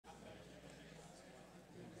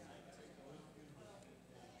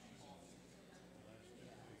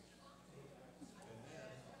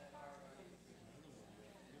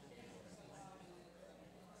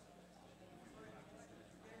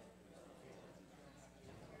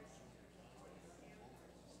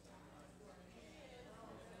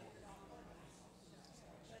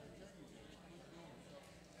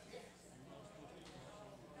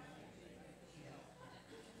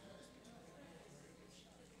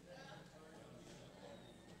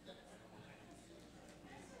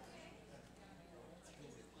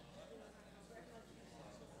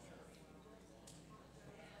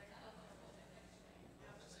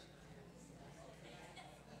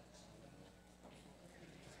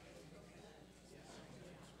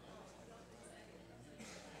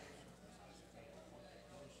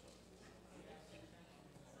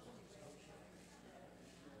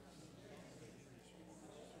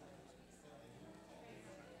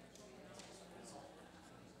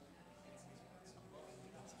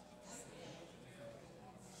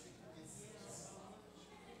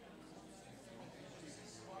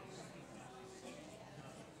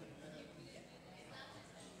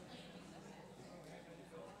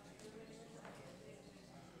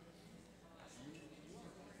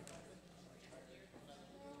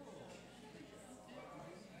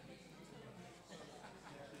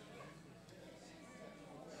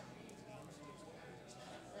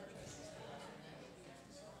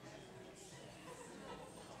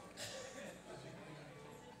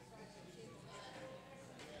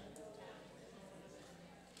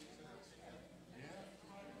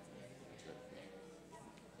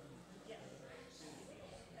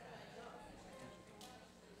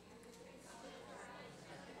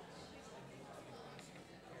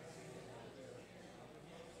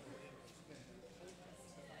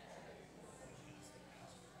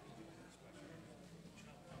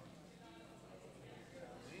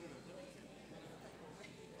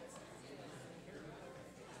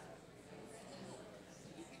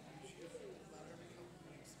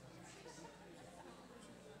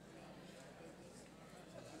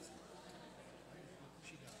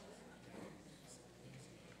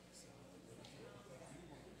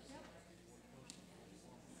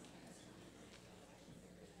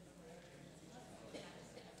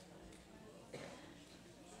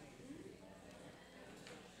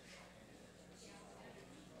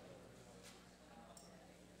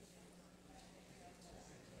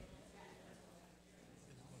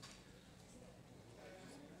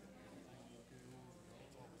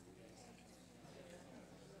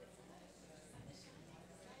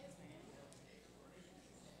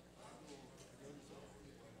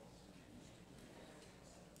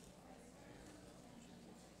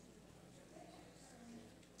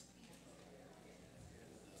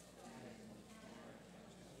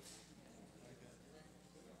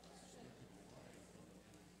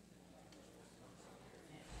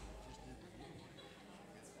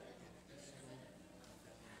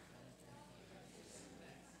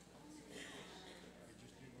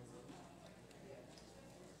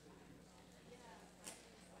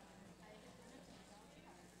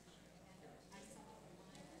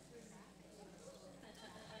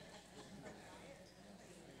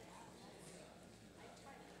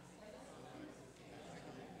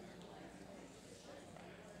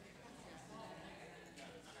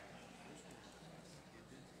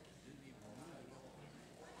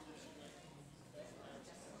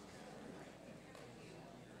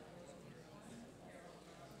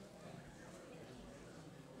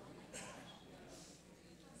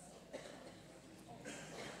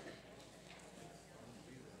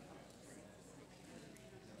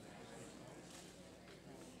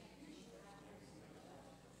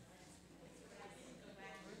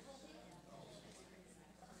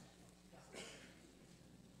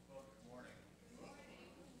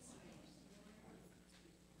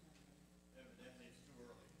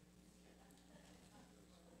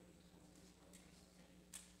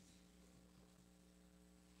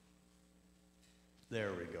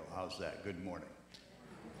There we go. How's that? Good morning.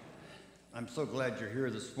 I'm so glad you're here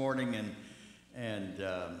this morning,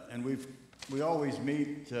 and we always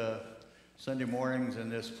meet Sunday mornings in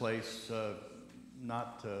this place,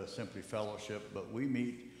 not to simply fellowship, but we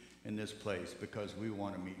meet in this place because we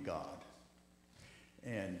want to meet God,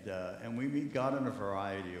 and we meet God in a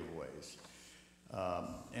variety of ways,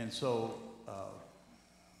 and so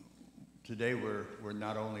today we're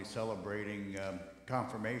not only celebrating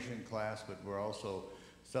confirmation class, but we're also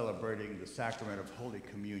celebrating the sacrament of Holy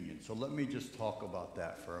Communion. So let me just talk about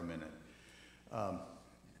that for a minute.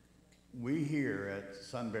 We here at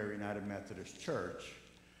Sunbury United Methodist Church,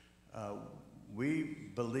 we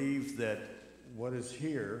believe that what is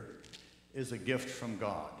here is a gift from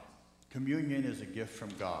God. Communion is a gift from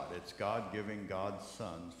God. It's God giving God's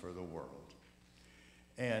Son for the world.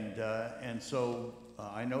 And so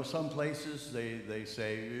I know some places they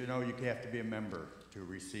say, you know, you have to be a member to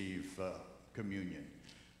receive communion.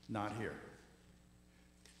 Not here.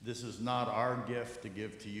 This is not our gift to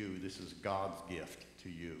give to you. This is God's gift to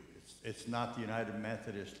you. It's not the United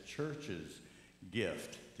Methodist Church's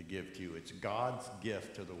gift to give to you. It's God's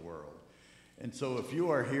gift to the world. And so if you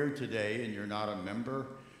are here today and you're not a member,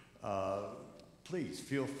 please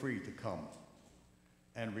feel free to come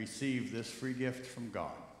and receive this free gift from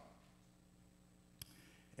God.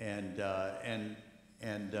 And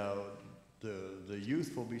the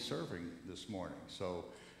youth will be serving this morning. So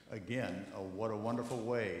again, what a wonderful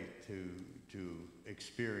way to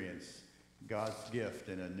experience God's gift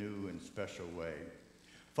in a new and special way.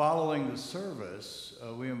 Following the service,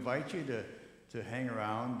 we invite you to hang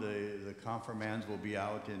around. The confirmands will be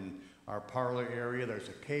out in our parlor area. There's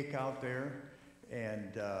a cake out there,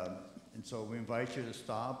 and so we invite you to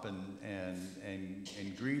stop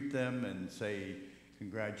and greet them and say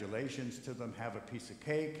congratulations to them. Have a piece of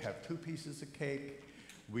cake, have 2 pieces of cake.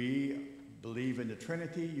 We believe in the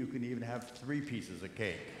Trinity. You can even have 3 pieces of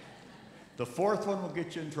cake. The 4th one will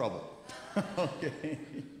get you in trouble. Okay.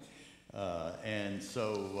 And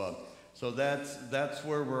so that's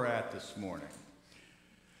where we're at this morning.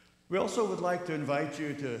 We also would like to invite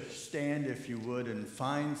you to stand, if you would, and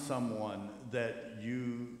find someone that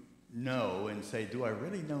you know and say, do I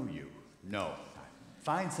really know you? No.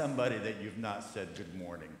 Find somebody that you've not said good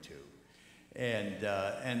morning to.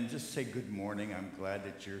 And just say good morning. I'm glad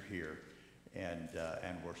that you're here, and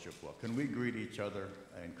worship well. Can we greet each other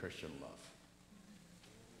in Christian love?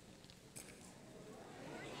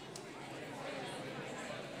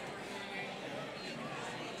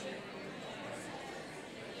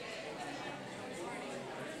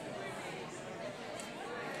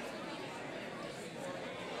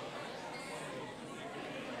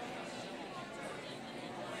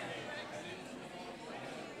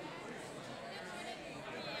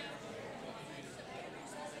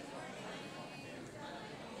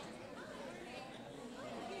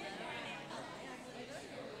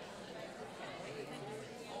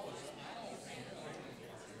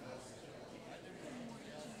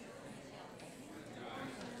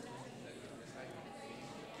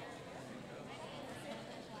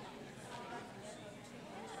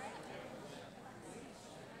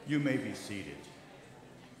 You may be seated.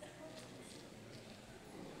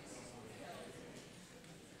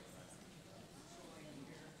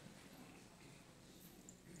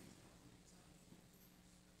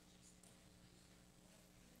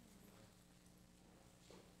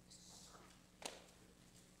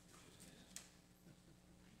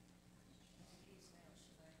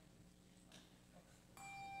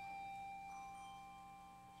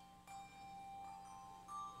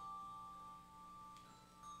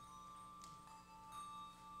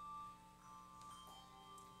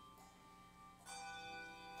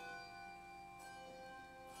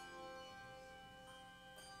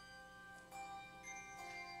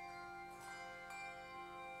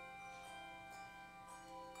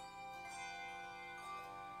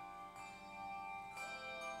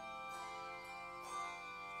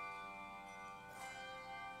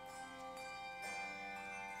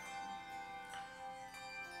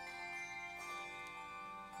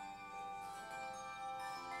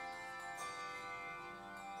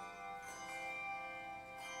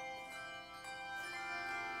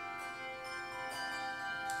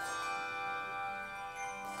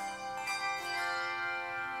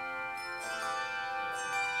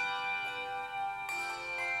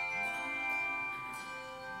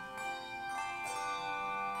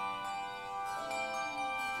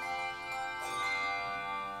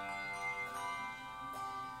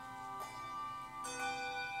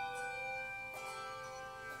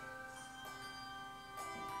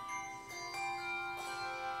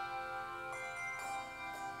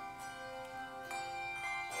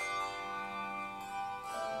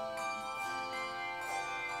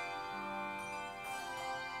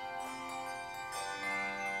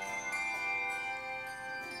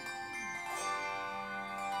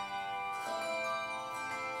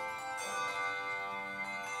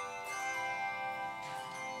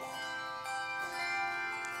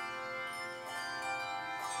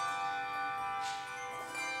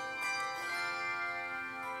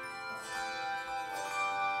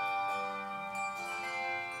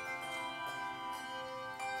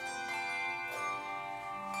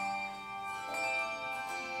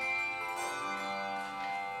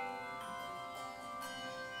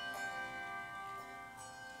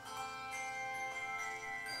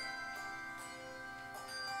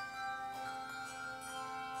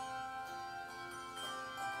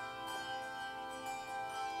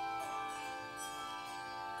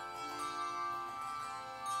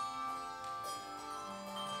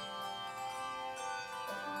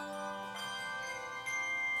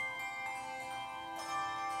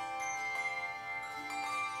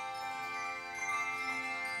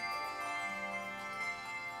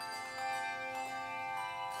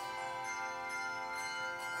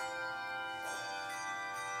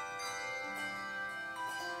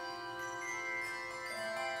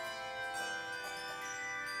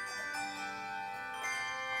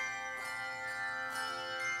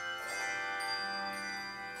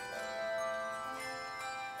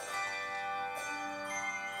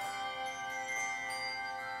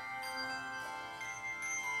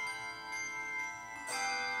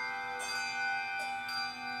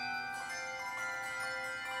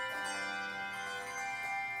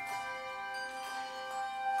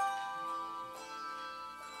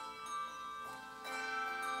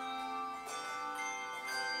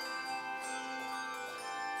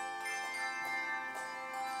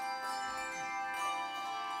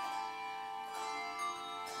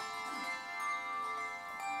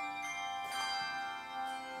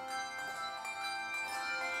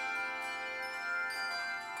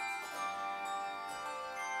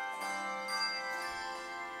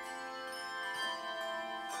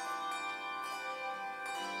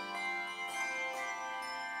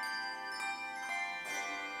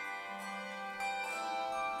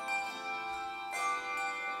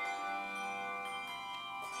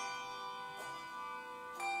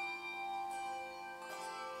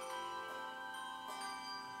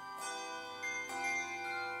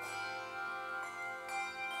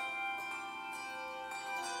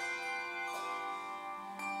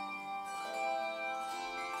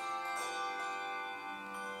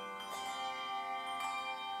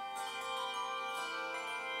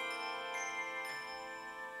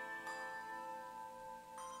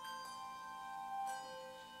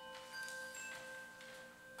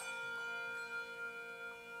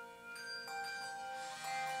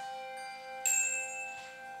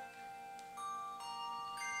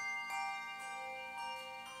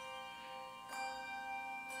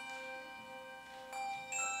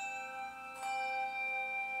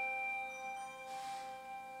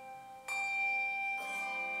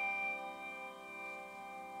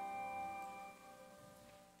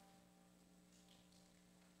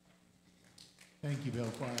 Thank you, Bill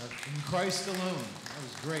Choir. In Christ alone. That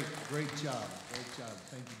was great. Great job. Great job.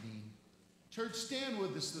 Thank you, Dean. Church, stand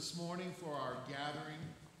with us this morning for our gathering,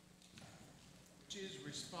 which is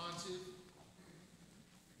responsive.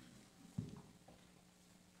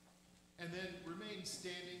 And then remain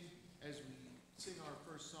standing as we sing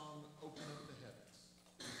our first song, Open Up the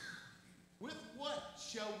Heavens. With what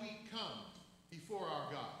shall we come before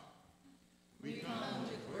our God? We come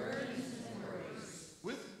with burdens and worries.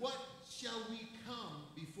 With what shall we come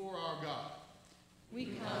before our God? We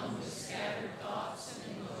come with scattered thoughts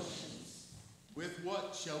and emotions. With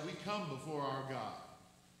what shall we come before our God?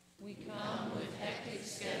 We come with hectic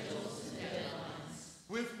schedules and deadlines.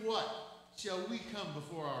 With what shall we come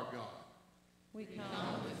before our God? We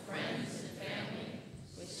come with friends and family,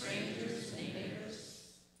 with strangers and neighbors.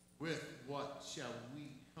 With what shall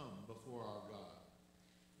we come before our God?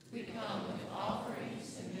 We come with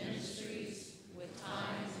offerings and ministries, with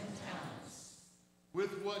times and talents.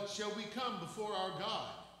 With what shall we come before our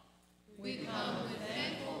God? We come with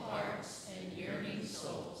thankful hearts and yearning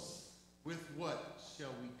souls. With what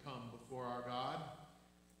shall we come before our God?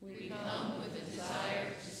 We come with a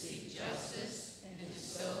desire to seek justice and to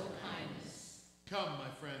bestow kindness. Come, my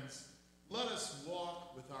friends, let us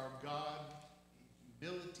walk with our God in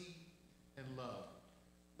humility and love.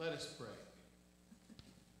 Let us pray.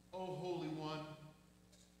 O Holy One,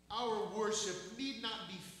 our worship need not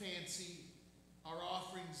be fancy. Our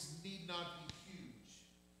offerings need not be huge.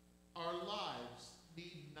 Our lives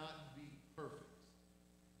need not be perfect.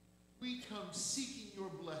 We come seeking your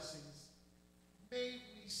blessings. May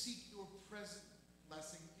we seek your present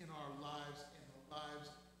blessing in our lives and the lives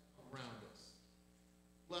around us.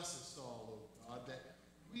 Bless us all, O God, that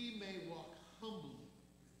we may walk humbly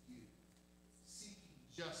with you, seeking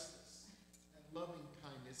justice and loving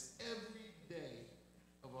kindness every day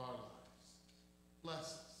of our lives. Bless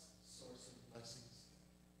us, source of blessings,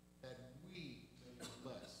 that we may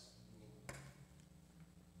bless you.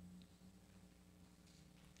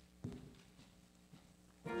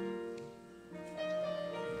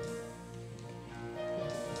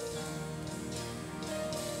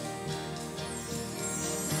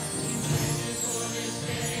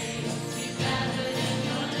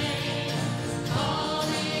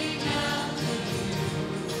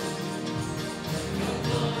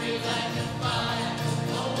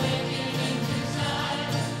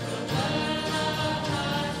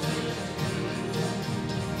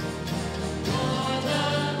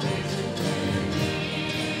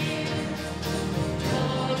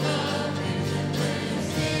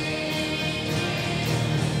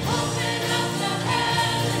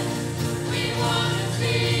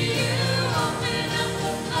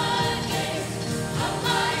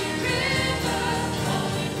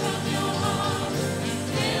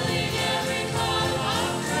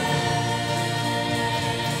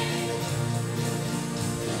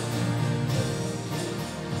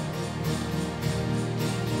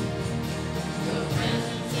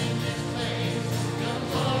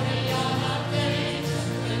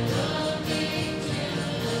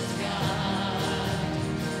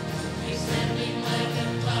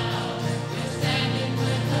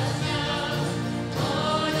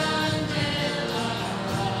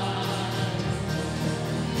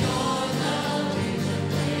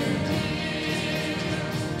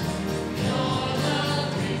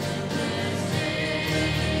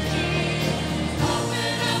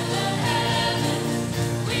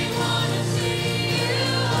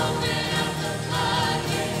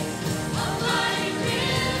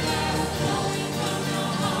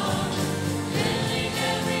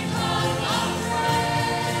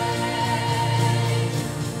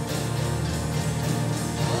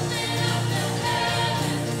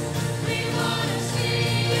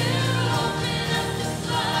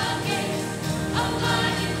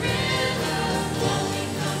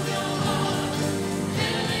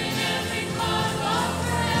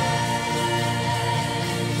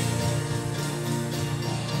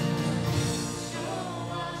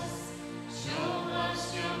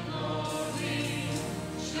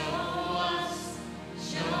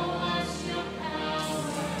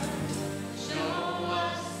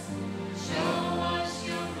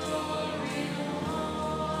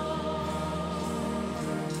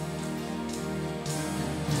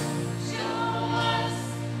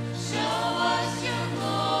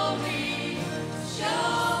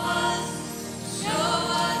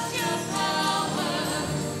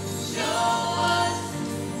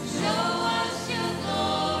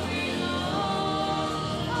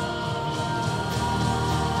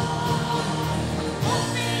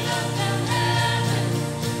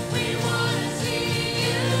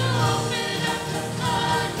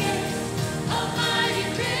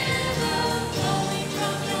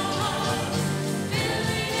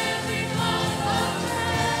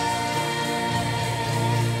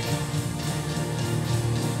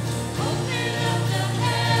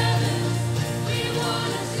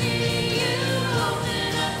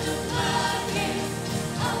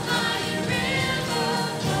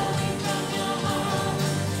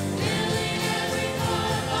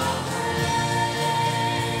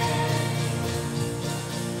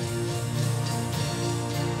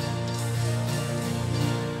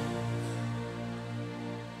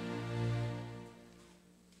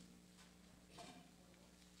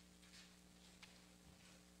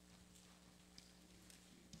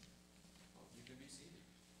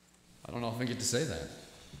 often get to say that.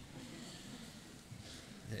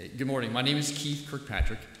 Hey, good morning. My name is Keith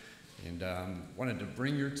Kirkpatrick, and wanted to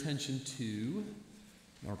bring your attention to,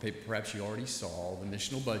 or perhaps you already saw, the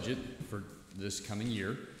missional budget for this coming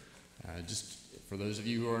year. Just for those of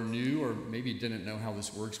you who are new or maybe didn't know how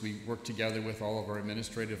this works, we work together with all of our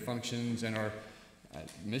administrative functions and our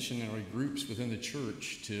missionary groups within the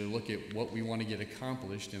church to look at what we want to get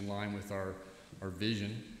accomplished in line with our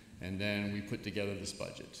vision, and then we put together this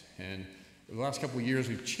budget. And over the last couple of years,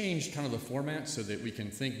 we've changed kind of the format so that we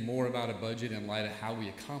can think more about a budget in light of how we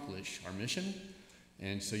accomplish our mission.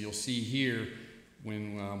 And so you'll see here,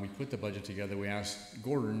 when we put the budget together, we asked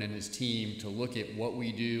Gordon and his team to look at what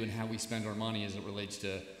we do and how we spend our money as it relates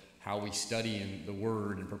to how we study in the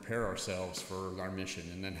Word and prepare ourselves for our mission,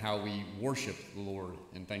 and then how we worship the Lord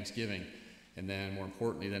in Thanksgiving, and then more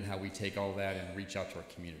importantly, then how we take all that and reach out to our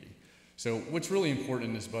community. So what's really important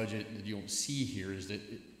in this budget that you don't see here is that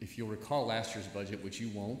if you'll recall last year's budget, which you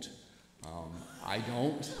won't, I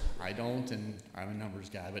don't, and I'm a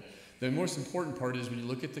numbers guy, but the most important part is when you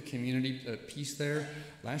look at the community piece there,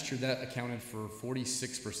 last year that accounted for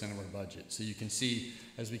 46% of our budget. So you can see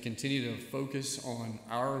as we continue to focus on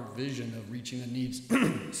our vision of reaching the needs,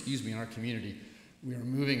 in our community, we are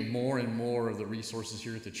moving more and more of the resources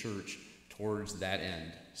here at the church towards that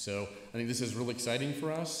end. So I think this is really exciting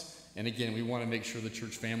for us. And again, we want to make sure the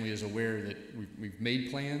church family is aware that we've made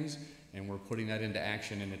plans and we're putting that into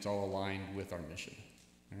action, and it's all aligned with our mission.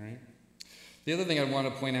 All right? The other thing I want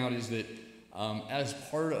to point out is that as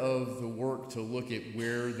part of the work to look at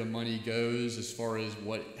where the money goes as far as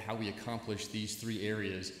how we accomplish these three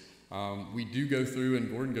areas, we do go through, and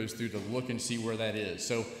Gordon goes through to look and see where that is.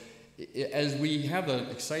 So as we have an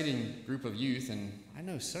exciting group of youth, and I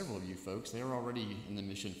know several of you folks, they are already in the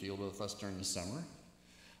mission field with us during the summer.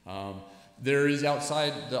 There is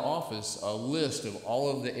outside the office a list of all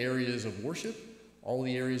of the areas of worship, all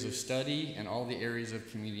the areas of study, and all the areas of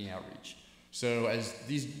community outreach. So as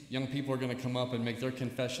these young people are going to come up and make their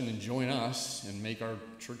confession and join us and make our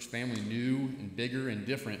church family new and bigger and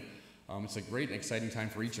different, it's a great and exciting time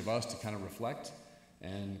for each of us to kind of reflect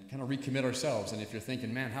and kind of recommit ourselves. And if you're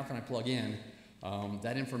thinking, man, how can I plug in?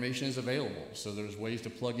 That information is available. So there's ways to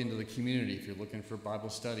plug into the community if you're looking for Bible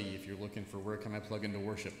study, if you're looking for where can I plug into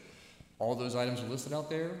worship. All those items are listed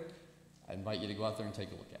out there. I invite you to go out there and take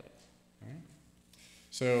a look at it. All right?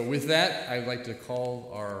 So with that, I'd like to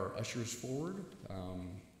call our ushers forward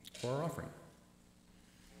for our offering.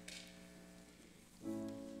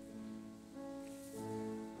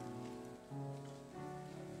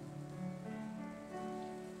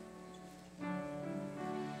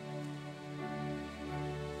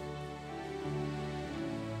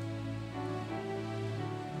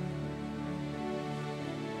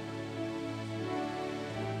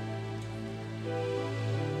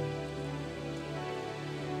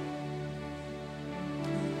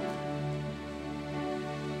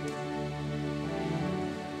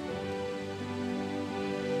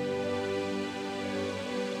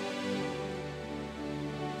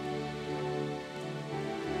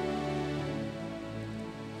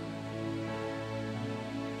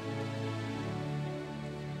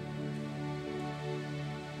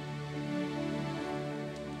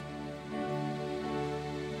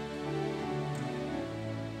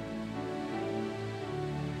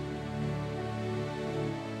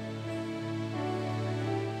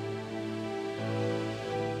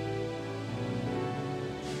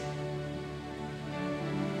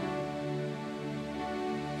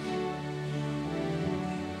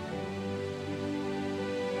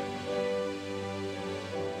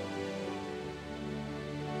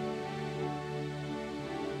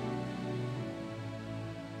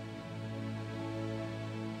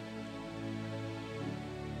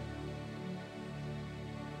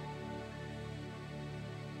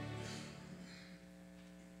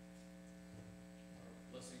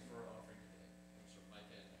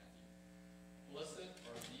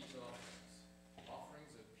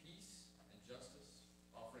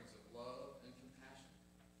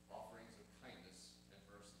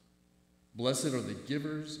 Blessed are the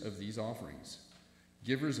givers of these offerings,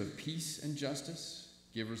 givers of peace and justice,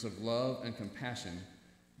 givers of love and compassion,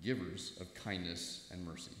 givers of kindness and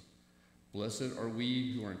mercy. Blessed are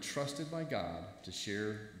we who are entrusted by God to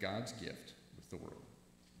share God's gift with the world.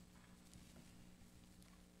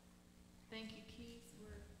 Thank you, Keith.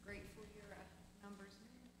 We're grateful you're a numbers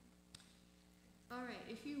man. All right,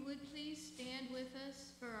 if you would please stand with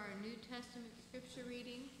us for our New Testament scripture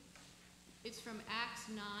reading. It's from Acts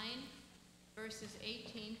 9, verses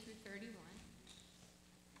 18 through 31.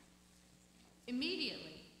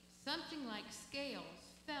 Immediately, something like scales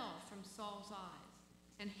fell from Saul's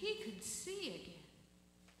eyes, and he could see again.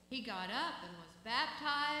 He got up and was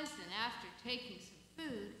baptized, and after taking some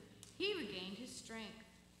food, he regained his strength.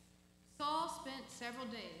 Saul spent several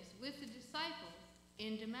days with the disciples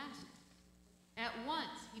in Damascus. At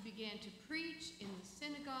once he began to preach in the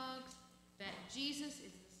synagogues that Jesus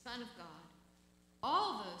is the Son of God.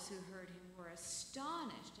 All those who heard him were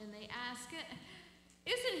astonished, and they asked,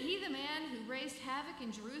 "Isn't he the man who raised havoc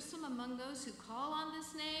in Jerusalem among those who call on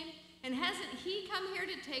this name? And hasn't he come here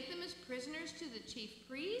to take them as prisoners to the chief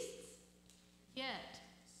priests?" Yet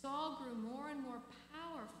Saul grew more and more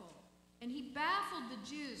powerful, and he baffled the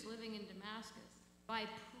Jews living in Damascus by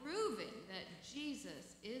proving that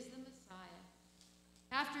Jesus is the Messiah.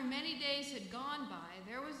 After many days had gone by,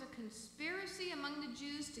 there was a conspiracy among the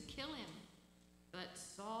Jews to kill him. But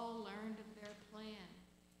Saul learned of their plan.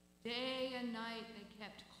 Day and night they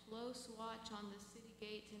kept close watch on the city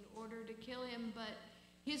gates in order to kill him, but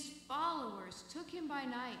his followers took him by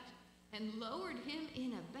night and lowered him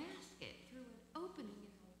in a basket through an opening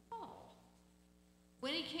in the wall.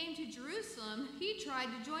 When he came to Jerusalem, he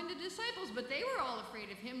tried to join the disciples, but they were all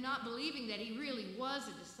afraid of him, not believing that he really was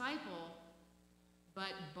a disciple.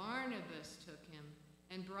 But Barnabas took him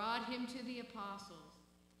and brought him to the apostles.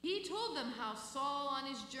 He told them how Saul on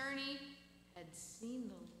his journey had seen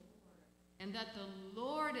the Lord, and that the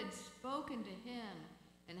Lord had spoken to him,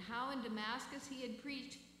 and how in Damascus he had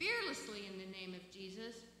preached fearlessly in the name of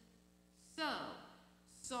Jesus. So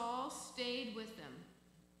Saul stayed with them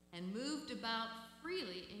and moved about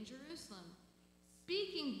freely in Jerusalem,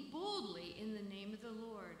 speaking boldly in the name of the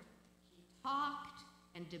Lord. He talked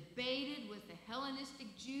and debated with the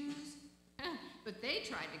Hellenistic Jews, but they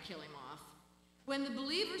tried to kill him off. When the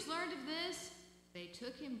believers learned of this, they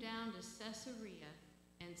took him down to Caesarea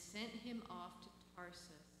and sent him off to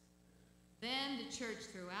Tarsus. Then the church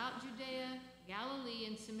throughout Judea, Galilee,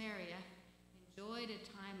 and Samaria enjoyed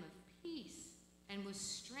a time of peace and was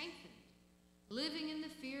strengthened, living in the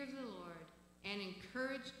fear of the Lord and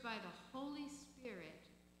encouraged by the Holy Spirit.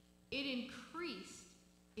 It increased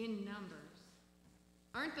in numbers.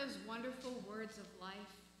 Aren't those wonderful words of life?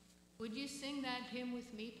 Would you sing that hymn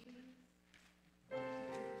with me, please?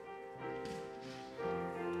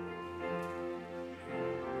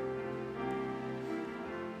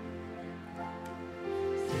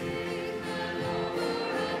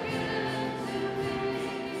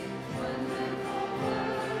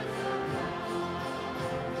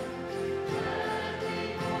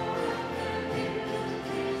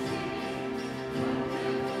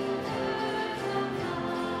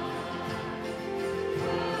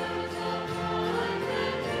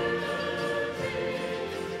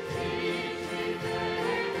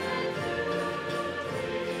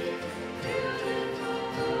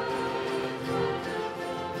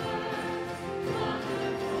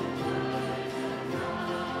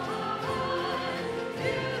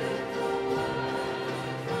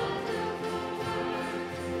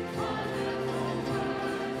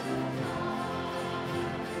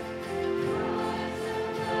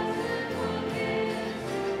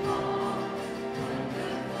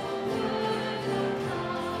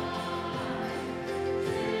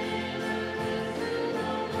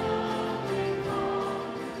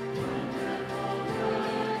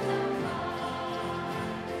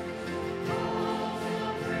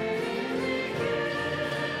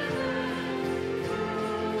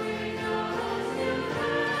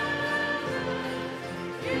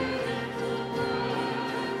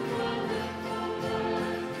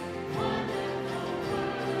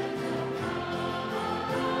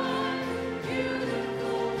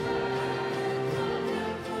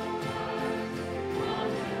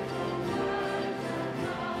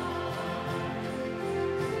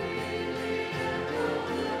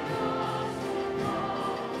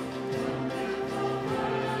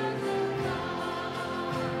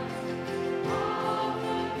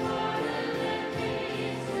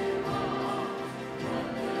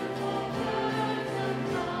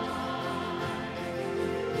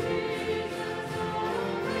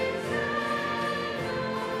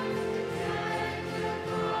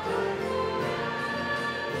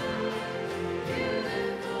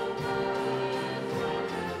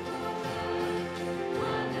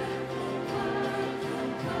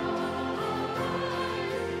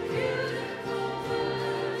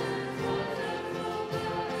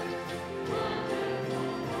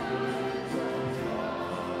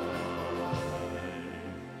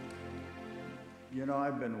 You know,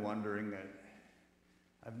 I've been wondering,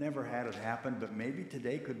 I've never had it happen, but maybe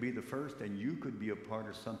today could be the first and you could be a part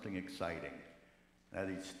of something exciting. That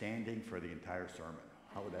is standing for the entire sermon.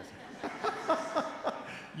 How would that sound?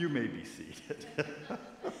 You may be seated.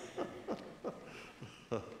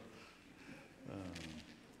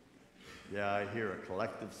 Yeah, I hear a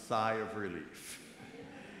collective sigh of relief.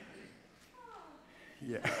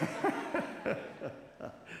 Yeah.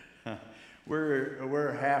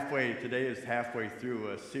 We're halfway, today is halfway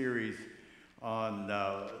through a series on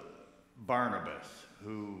Barnabas,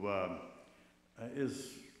 who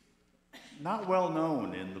is not well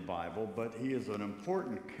known in the Bible, but he is an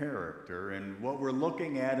important character. And what we're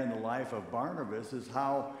looking at in the life of Barnabas is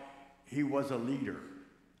how he was a leader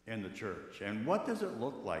in the church. And what does it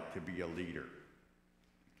look like to be a leader?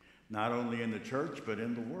 Not only in the church, but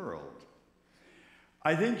in the world.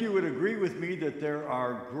 I think you would agree with me that there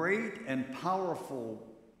are great and powerful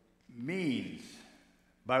means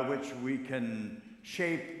by which we can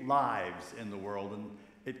shape lives in the world, and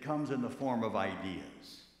it comes in the form of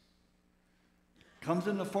ideas. It comes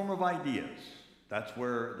in the form of ideas. That's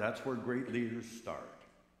where great leaders start.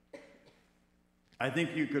 I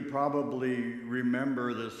think you could probably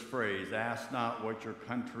remember this phrase, ask not what your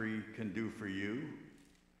country can do for you. Do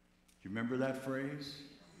you remember that phrase?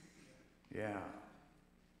 Yeah.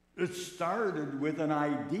 It started with an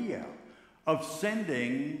idea of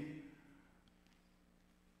sending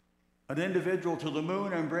an individual to the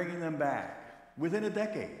moon and bringing them back within a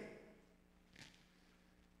decade.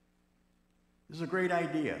 This is a great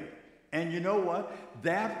idea. And you know what?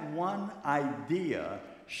 That one idea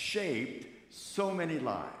shaped so many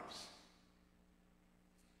lives.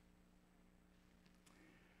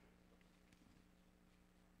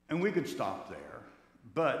 And we could stop there,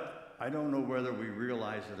 but I don't know whether we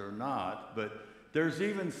realize it or not, but there's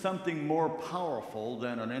even something more powerful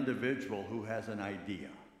than an individual who has an idea.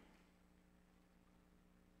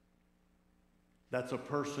 That's a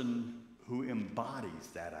person who embodies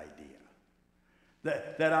that idea.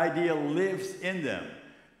 That idea lives in them.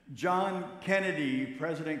 John Kennedy,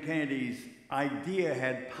 President Kennedy's idea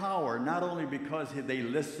had power, not only because they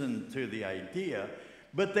listened to the idea,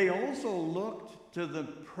 but they also looked to the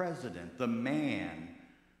president, the man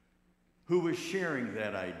who was sharing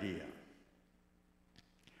that idea.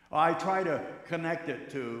 I try to connect it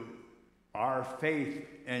to our faith,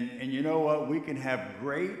 and you know what? We can have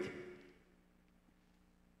great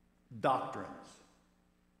doctrines.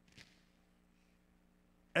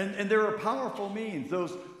 And there are powerful means,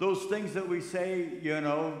 those things that we say, you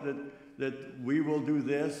know, that we will do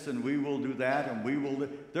this and we will do that and we will,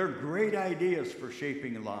 they're great ideas for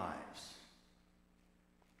shaping lives.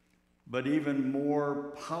 But even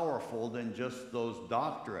more powerful than just those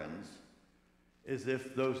doctrines is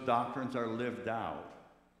if those doctrines are lived out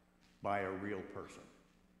by a real person.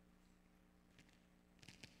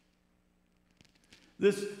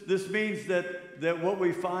 This means that what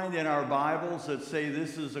we find in our Bibles that say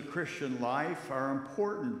this is a Christian life are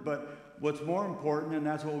important, but what's more important, and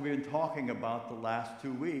that's what we've been talking about the last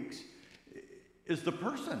 2 weeks, is the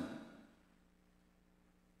person.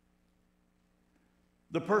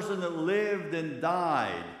 The person that lived and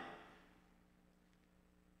died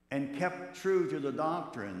and kept true to the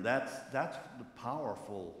doctrine. That's the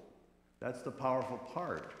powerful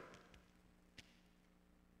part.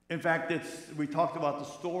 In fact, we talked about the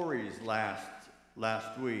stories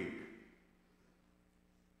last week.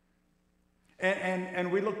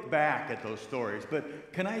 And we looked back at those stories.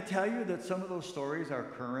 But can I tell you that some of those stories are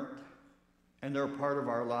current and they're a part of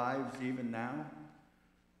our lives even now?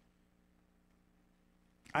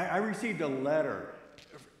 I received a letter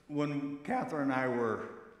when Catherine and I were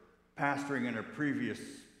pastoring in a previous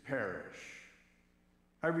parish.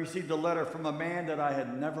 I received a letter from a man that I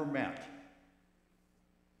had never met.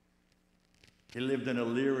 He lived in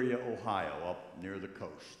Elyria, Ohio, up near the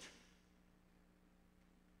coast.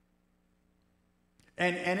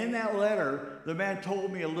 And in that letter, the man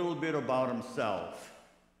told me a little bit about himself.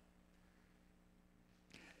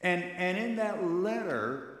 And in that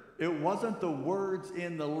letter, it wasn't the words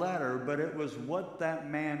in the letter, but it was what that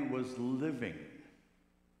man was living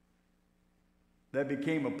that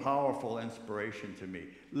became a powerful inspiration to me.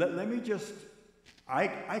 Let me just,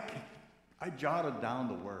 I jotted down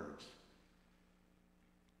the words.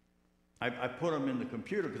 I put them in the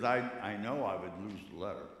computer because I know I would lose the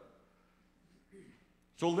letter.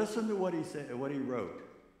 So listen to what he said, what he wrote.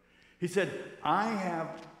 He said, I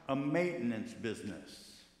have a maintenance business.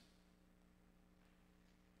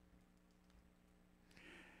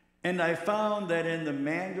 And I found that in the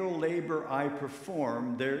manual labor I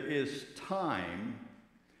perform, there is time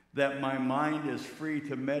that my mind is free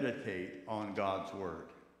to meditate on God's Word.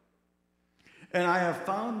 And I have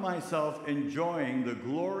found myself enjoying the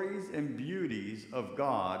glories and beauties of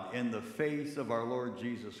God in the face of our Lord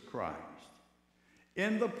Jesus Christ.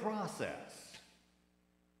 In the process,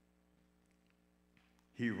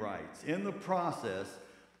 he writes, in the process,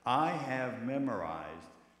 I have memorized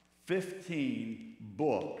 15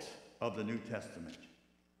 books of the New Testament.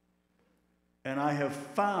 And I have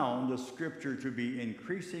found the scripture to be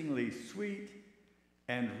increasingly sweet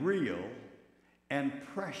and real and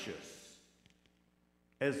precious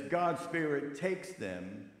as God's Spirit takes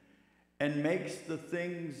them and makes the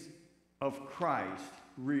things of Christ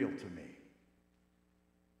real to me.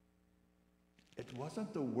 It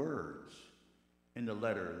wasn't the words in the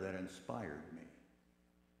letter that inspired me.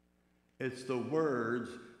 It's the words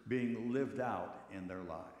being lived out in their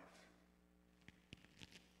lives.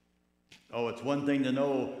 Oh, it's one thing to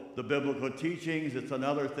know the biblical teachings. It's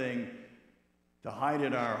another thing to hide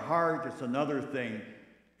in our heart. It's another thing,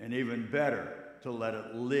 and even better, to let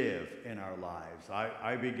it live in our lives.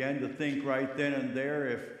 I began to think right then and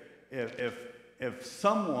there, if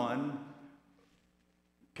someone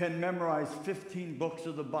can memorize 15 books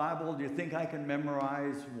of the Bible, do you think I can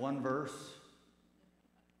memorize one verse?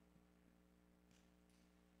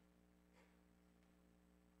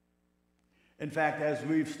 In fact, as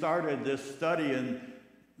we've started this study and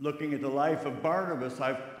looking at the life of Barnabas,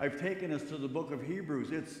 I've taken us to the book of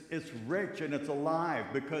Hebrews. It's rich and it's alive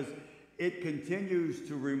because it continues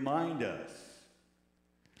to remind us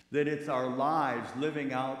that it's our lives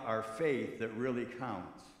living out our faith that really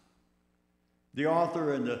counts. The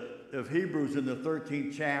author of Hebrews in the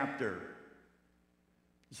 13th chapter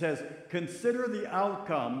says, consider the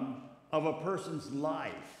outcome of a person's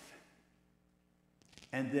life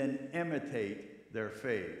and then imitate their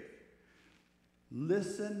faith.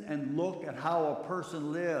 Listen and look at how a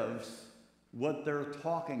person lives, what they're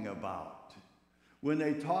talking about. When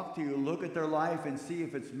they talk to you, look at their life and see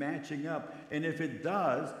if it's matching up. And if it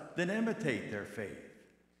does, then imitate their faith.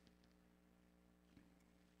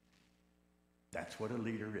 That's what a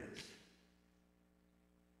leader is.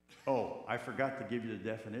 Oh, I forgot to give you the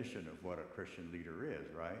definition of what a Christian leader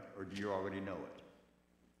is, right? Or do you already know it?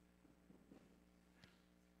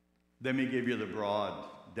 Let me give you the broad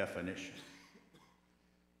definition.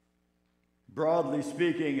 Broadly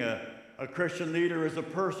speaking, a Christian leader is a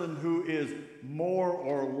person who is more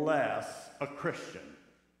or less a Christian.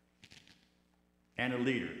 And a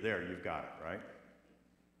leader. There, you've got it, right?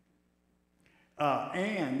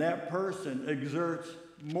 And that person exerts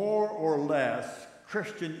more or less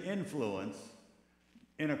Christian influence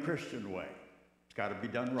in a Christian way. It's got to be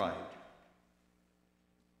done right.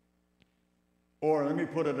 Or let me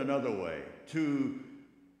put it another way. To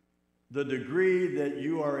the degree that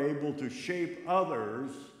you are able to shape others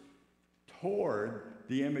toward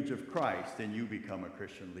the image of Christ, then you become a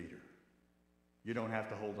Christian leader. You don't have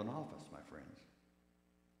to hold an office, my friends.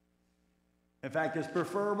 In fact, it's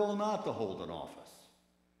preferable not to hold an office.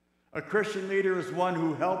 A Christian leader is one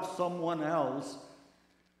who helps someone else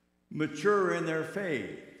mature in their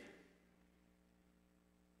faith.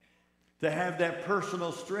 To have that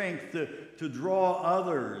personal strength to draw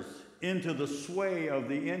others into the sway of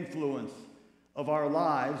the influence of our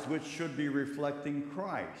lives, which should be reflecting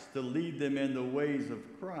Christ, to lead them in the ways of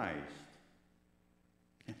Christ.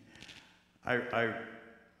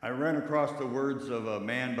 I ran across the words of a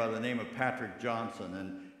man by the name of Patrick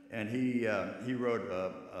Johnson, and he wrote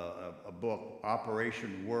a book,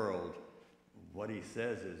 Operation World. What he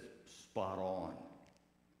says is spot on.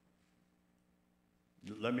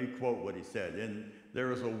 Let me quote what he said.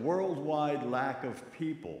 There is a worldwide lack of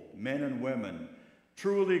people, men and women,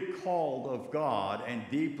 truly called of God and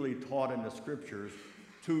deeply taught in the Scriptures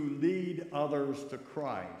to lead others to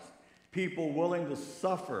Christ. People willing to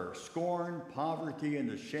suffer scorn, poverty, and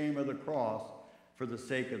the shame of the cross for the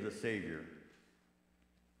sake of the Savior.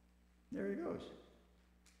 There he goes.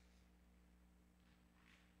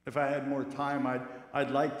 If I had more time, I'd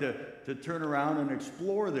like to turn around and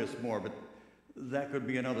explore this more, but that could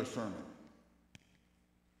be another sermon.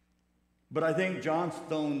 But I think John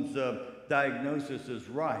Stone's diagnosis is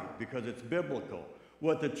right because it's biblical.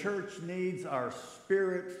 What the church needs are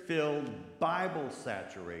spirit-filled,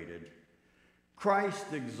 Bible-saturated,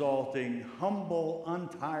 Christ-exalting, humble,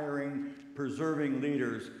 untiring, preserving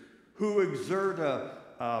leaders who exert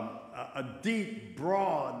a deep,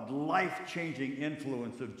 broad, life-changing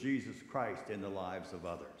influence of Jesus Christ in the lives of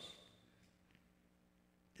others.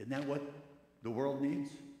 Isn't that what the world needs?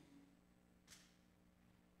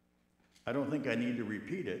 I don't think I need to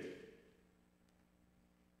repeat it.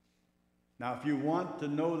 Now, if you want to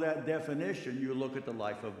know that definition, you look at the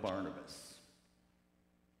life of Barnabas.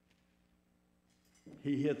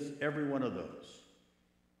 He hits every one of those.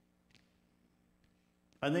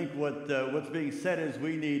 I think what's being said is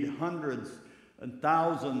we need hundreds and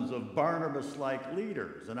thousands of Barnabas-like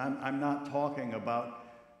leaders. And I'm not talking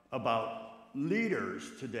about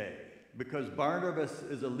leaders today, because Barnabas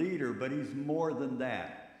is a leader, but he's more than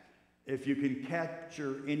that. If you can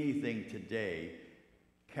capture anything today,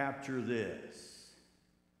 capture this.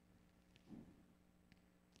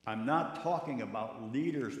 I'm not talking about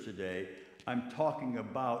leaders today. I'm talking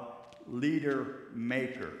about leader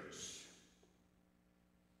makers.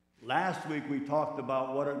 Last week we talked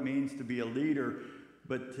about what it means to be a leader,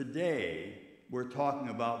 but today we're talking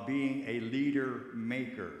about being a leader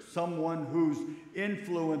maker, someone whose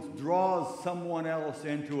influence draws someone else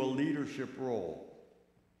into a leadership role.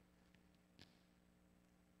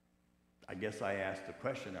 I guess I asked the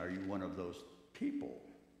question, are you one of those people?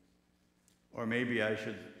 Or maybe I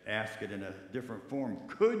should ask it in a different form.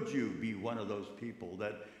 Could you be one of those people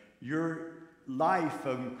that your life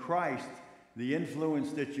of Christ, the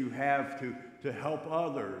influence that you have to help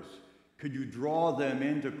others, could you draw them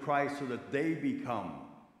into Christ so that they become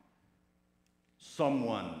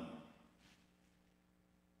someone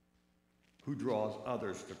who draws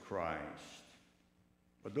others to Christ?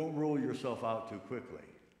 But don't rule yourself out too quickly.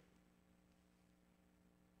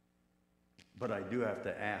 But I do have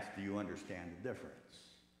to ask, do you understand the difference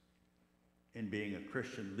in being a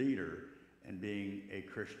Christian leader and being a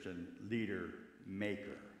Christian leader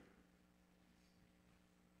maker?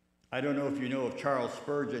 I don't know if you know of Charles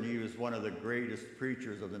Spurgeon. He was one of the greatest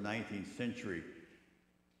preachers of the 19th century.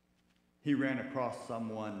 He ran across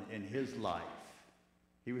someone in his life.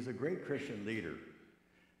 He was a great Christian leader,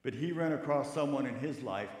 but he ran across someone in his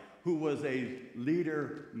life who was a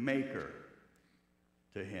leader maker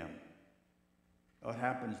to him. It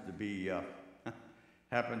happens to be a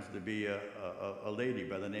lady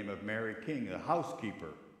by the name of Mary King, a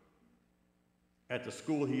housekeeper at the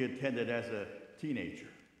school he attended as a teenager.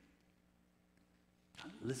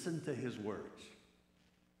 Listen to his words.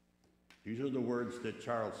 These are the words that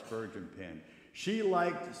Charles Spurgeon penned. She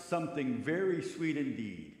liked something very sweet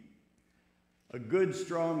indeed, a good,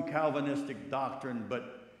 strong Calvinistic doctrine,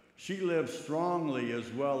 but she lived strongly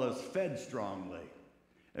as well as fed strongly.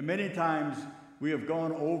 And many times we have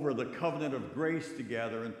gone over the covenant of grace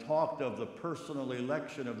together and talked of the personal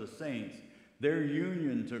election of the saints, their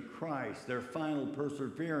union to Christ, their final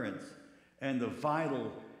perseverance, and the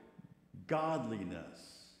vital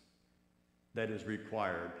godliness that is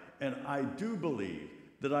required. And I do believe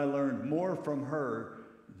that I learned more from her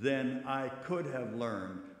than I could have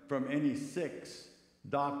learned from any 6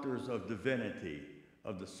 doctors of divinity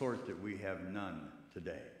of the sort that we have none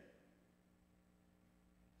today.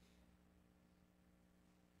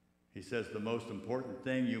 He says, the most important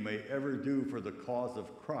thing you may ever do for the cause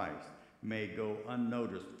of Christ may go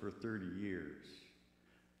unnoticed for 30 years,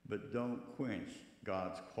 but don't quench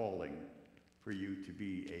God's calling for you to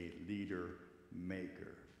be a leader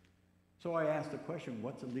maker. So I asked the question,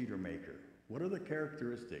 what's a leader maker? What are the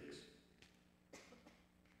characteristics?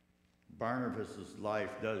 Barnabas'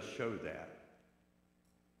 life does show that.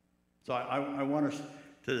 So I want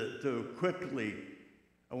to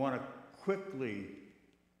quickly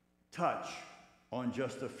touch on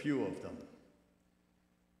just a few of them.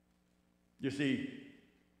 You see,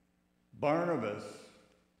 Barnabas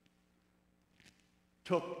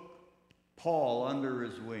took Paul under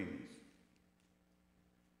his wings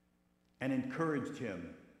and encouraged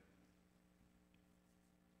him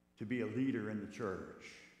to be a leader in the church.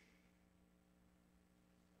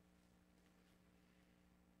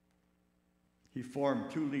 He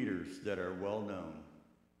formed 2 leaders that are well known.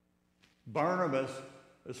 Barnabas,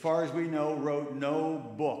 as far as we know, wrote no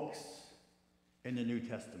books in the New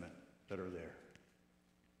Testament that are there.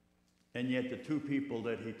 And yet the 2 people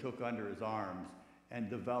that he took under his arms and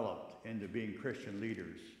developed into being Christian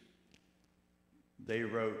leaders, they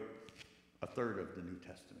wrote a third of the New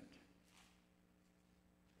Testament.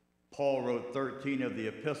 Paul wrote 13 of the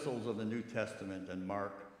epistles of the New Testament, and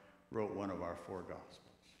Mark wrote one of our 4 Gospels.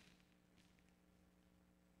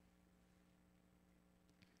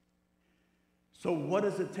 So what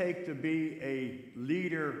does it take to be a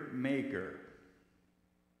leader maker?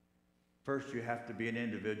 First, you have to be an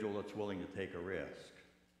individual that's willing to take a risk.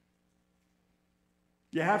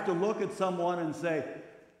 You have to look at someone and say,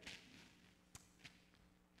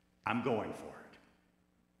 I'm going for it.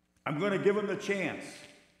 I'm going to give them the chance.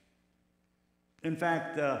 In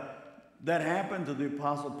fact, that happened to the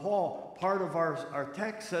Apostle Paul. Part of our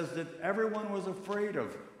text says that everyone was afraid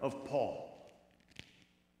of Paul.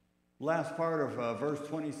 Last part of verse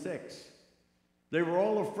 26. They were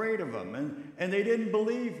all afraid of him, and they didn't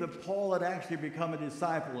believe that Paul had actually become a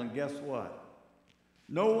disciple. And guess what?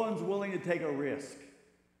 No one's willing to take a risk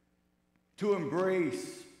to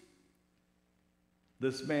embrace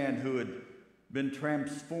this man who had been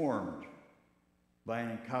transformed by an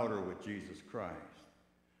encounter with Jesus Christ,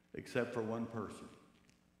 except for one person.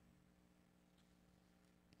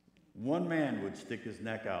 One man would stick his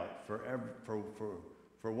neck out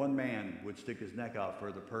for one man would stick his neck out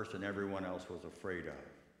for the person everyone else was afraid of.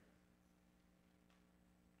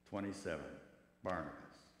 27, Barnabas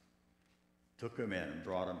took him in and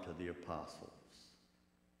brought him to the apostles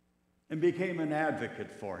and became an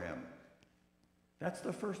advocate for him. That's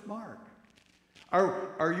the first mark.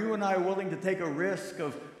 Are you and I willing to take a risk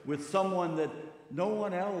with someone that no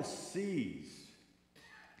one else sees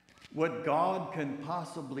what God can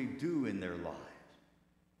possibly do in their lives?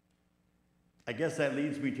 I guess that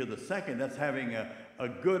leads me to the second. That's having a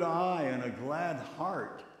good eye and a glad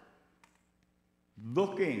heart,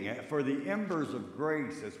 looking for the embers of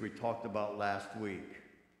grace, as we talked about last week.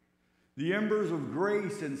 The embers of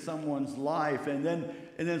grace in someone's life, and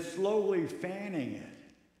then slowly fanning it.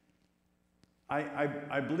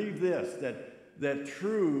 I believe this, that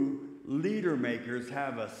true leader makers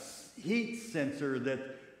have a heat sensor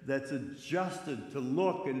that's adjusted to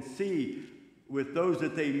look and see with those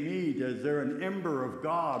that they meet. Is there an ember of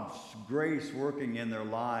God's grace working in their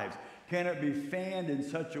lives? Can it be fanned in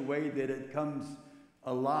such a way that it comes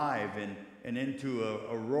alive and into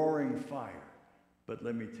a roaring fire? But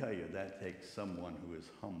let me tell you, that takes someone who is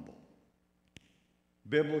humble.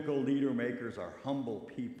 Biblical leader makers are humble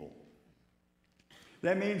people.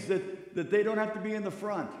 That means that they don't have to be in the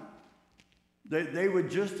front. They would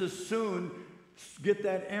just as soon get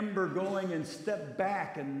that ember going and step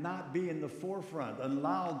back and not be in the forefront.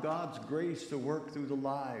 Allow God's grace to work through the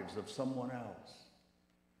lives of someone else.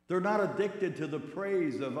 They're not addicted to the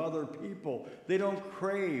praise of other people. They don't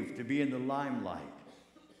crave to be in the limelight.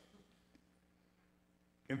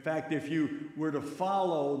 In fact, if you were to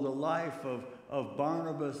follow the life of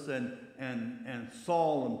Barnabas and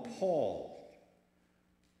Saul and Paul,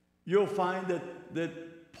 you'll find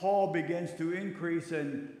that Paul begins to increase,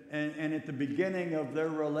 and at the beginning of their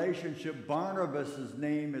relationship, Barnabas'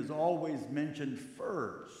 name is always mentioned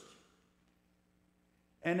first.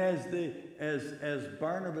 And as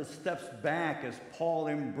Barnabas steps back, as Paul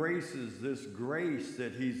embraces this grace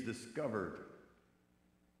that he's discovered,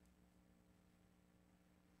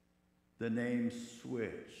 the names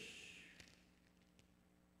switch.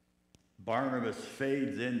 Barnabas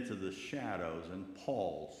fades into the shadows and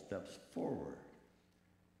Paul steps forward.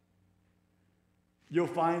 You'll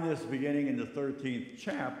find this beginning in the 13th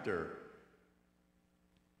chapter.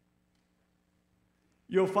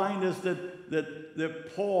 You'll find this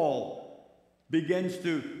that Paul begins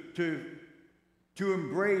to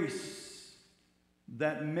embrace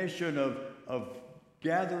that mission of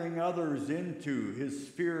gathering others into his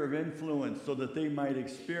sphere of influence so that they might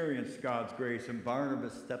experience God's grace. And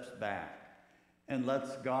Barnabas steps back and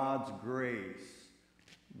lets God's grace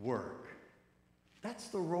work. That's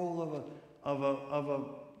the role of a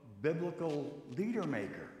biblical leader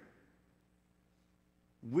maker.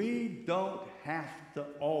 We don't have to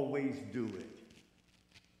always do it.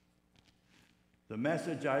 The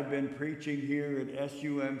message I've been preaching here at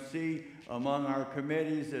SUMC among our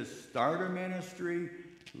committees is start a ministry,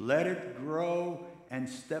 let it grow, and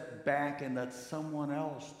step back and let someone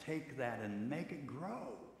else take that and make it grow.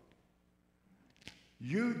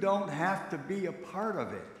 You don't have to be a part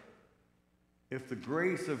of it. If the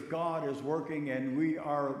grace of God is working and we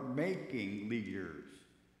are making leaders,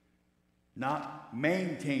 not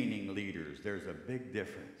maintaining leaders, there's a big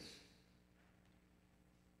difference.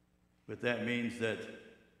 But that means that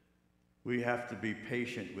we have to be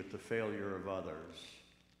patient with the failure of others.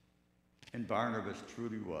 And Barnabas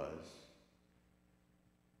truly was.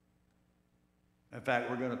 In fact,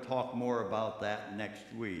 we're going to talk more about that next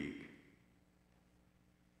week.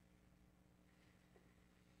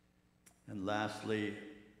 And lastly,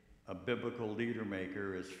 a biblical leader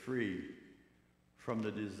maker is free from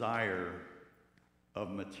the desire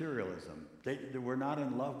of materialism. We're not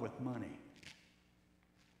in love with money,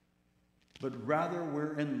 but rather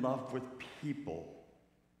we're in love with people.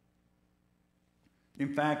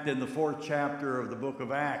 In fact, in the 4th chapter of the book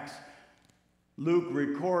of Acts, Luke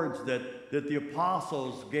records that the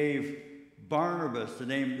apostles gave Barnabas the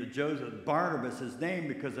name of Joseph, Barnabas his name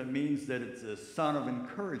because it means that it's a son of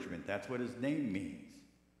encouragement. That's what his name means.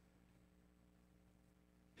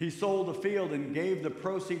 He sold the field and gave the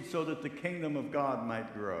proceeds so that the kingdom of God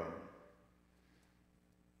might grow.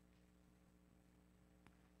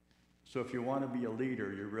 So if you want to be a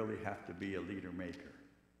leader, you really have to be a leader maker.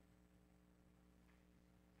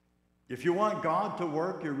 If you want God to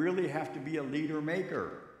work, you really have to be a leader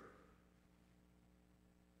maker.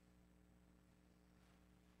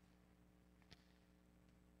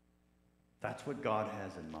 That's what God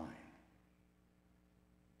has in mind.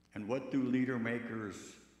 And what do leader makers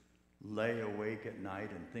lay awake at night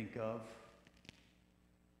and think of?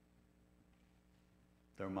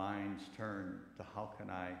 their minds turn to how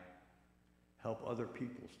can I help other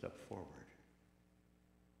people step forward.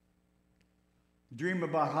 Dream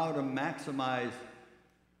about how to maximize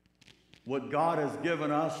what God has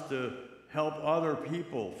given us to help other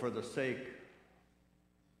people for the sake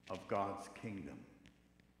of God's kingdom.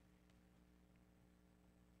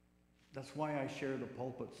 That's why I share the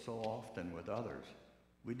pulpit so often with others.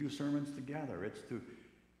 We do sermons together.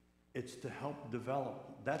 It's to help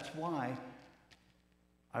develop. That's why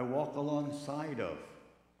I walk alongside of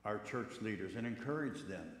our church leaders and encourage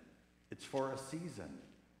them. It's for a season.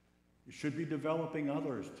 You should be developing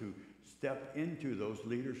others to step into those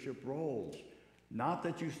leadership roles. Not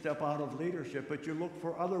that you step out of leadership, but you look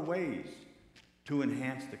for other ways to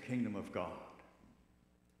enhance the kingdom of God.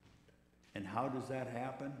 And how does that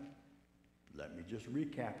happen? Let me just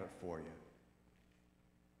recap it for you.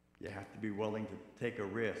 You have to be willing to take a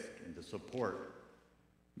risk and to support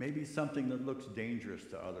maybe something that looks dangerous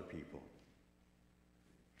to other people.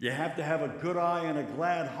 You have to have a good eye and a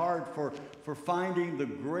glad heart for finding the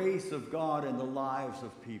grace of God in the lives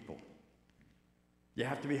of people. You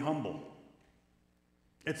have to be humble.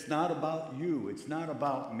 It's not about you. It's not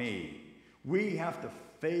about me. We have to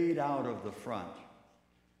fade out of the front.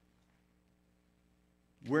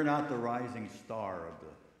 We're not the rising star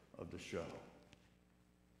of the show.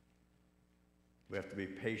 We have to be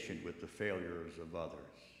patient with the failures of others.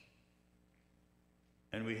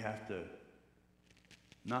 And we have to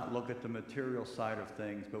not look at the material side of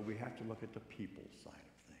things, but we have to look at the people side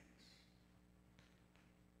of things.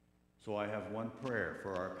 So I have one prayer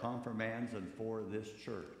for our confirmands and for this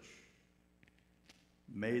church.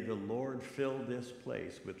 May the Lord fill this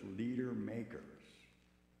place with leader makers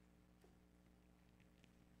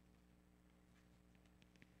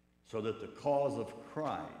so that the cause of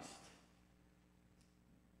Christ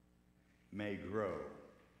may grow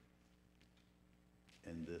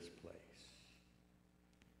in this place.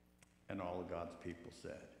 And all of God's people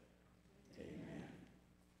said, amen.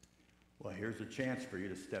 Well, here's a chance for you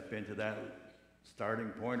to step into that starting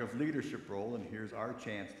point of leadership role, and here's our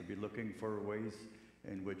chance to be looking for ways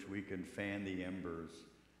in which we can fan the embers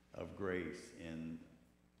of grace in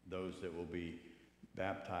those that will be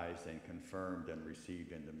baptized and confirmed and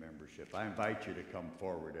received into membership. I invite you to come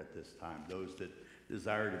forward at this time, those that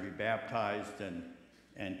desire to be baptized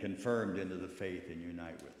and confirmed into the faith and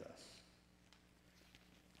unite with us.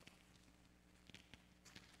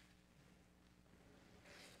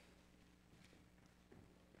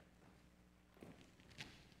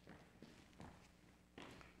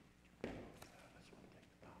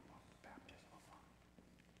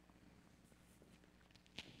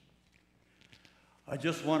 I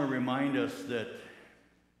just want to remind us that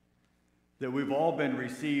we've all been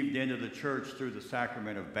received into the church through the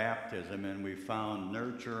sacrament of baptism, and we found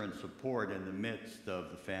nurture and support in the midst of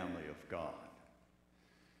the family of God.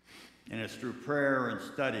 And it's through prayer and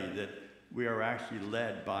study that we are actually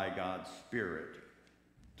led by God's Spirit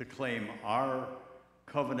to claim our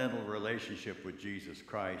covenantal relationship with Jesus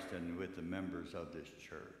Christ and with the members of this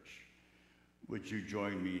church. Would you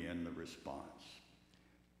join me in the response?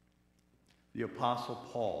 The Apostle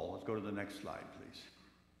Paul, let's go to the next slide, please.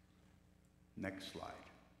 Next slide.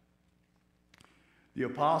 The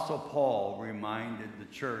Apostle Paul reminded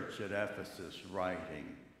the church at Ephesus,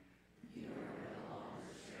 writing, "You are no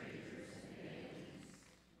longer strangers and aliens,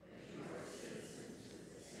 but you are citizens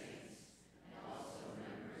with the saints and also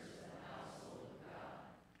members of the household of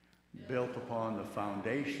God, built upon the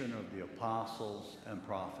foundation of the apostles and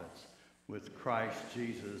prophets, with Christ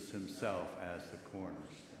Jesus himself as the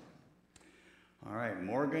cornerstone." All right,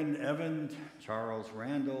 Morgan, Evan, Charles,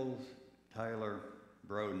 Randall, Tyler,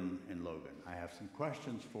 Broden, and Logan. I have some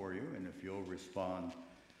questions for you, and if you'll respond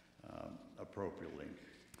appropriately.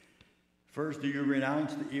 First, do you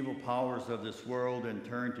renounce the evil powers of this world and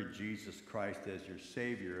turn to Jesus Christ as your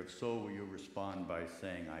Savior? If so, will you respond by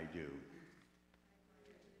saying, "I do"?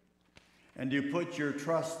 And do you put your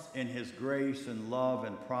trust in his grace and love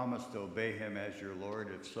and promise to obey him as your Lord?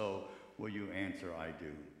 If so, will you answer, "I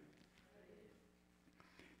do"?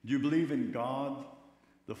 Do you believe in God,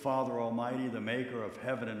 the Father Almighty, the maker of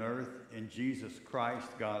heaven and earth, in Jesus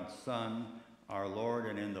Christ, God's Son, our Lord,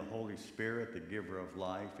 and in the Holy Spirit, the giver of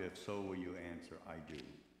life? If so, will you answer, "I do"?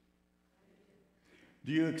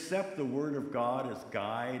 Do you accept the Word of God as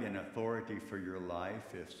guide and authority for your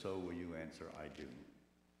life? If so, will you answer, "I do"?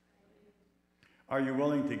 Are you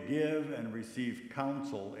willing to give and receive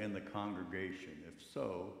counsel in the congregation? If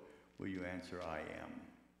so, will you answer, "I am"?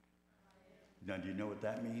 Now, do you know what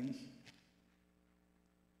that means?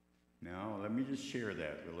 No, let me just share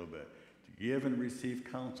that a little bit. To give and receive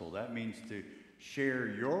counsel, that means to share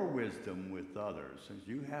your wisdom with others. Since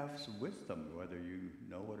you have some wisdom, whether you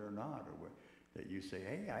know it or not, or that you say,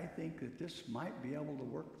 hey, I think that this might be able to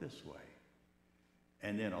work this way.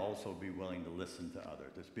 And then also be willing to listen to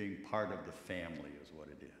others. It's being part of the family is what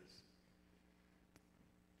it is.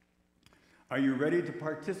 Are you ready to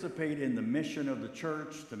participate in the mission of the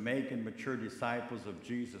church to make and mature disciples of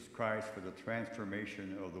Jesus Christ for the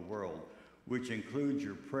transformation of the world, which includes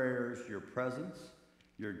your prayers, your presence,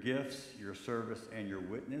 your gifts, your service, and your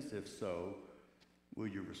witness? If so, will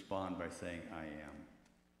you respond by saying, I am?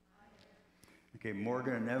 Okay,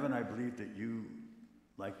 Morgan and Evan, I believe that you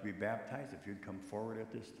like to be baptized. If you'd come forward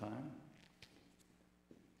at this time.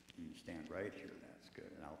 You can stand right here. That's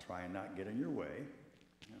good. And I'll try and not get in your way.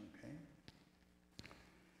 Okay.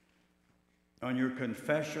 On your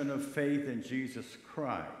confession of faith in Jesus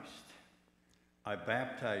Christ, I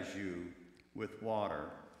baptize you with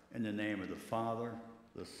water in the name of the Father,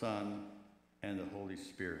 the Son, and the Holy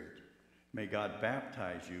Spirit. May God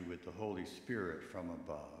baptize you with the Holy Spirit from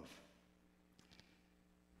above.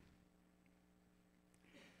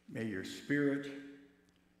 May your spirit,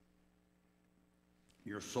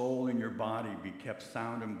 your soul, and your body be kept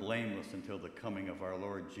sound and blameless until the coming of our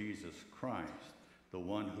Lord Jesus Christ. The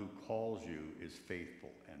one who calls you is faithful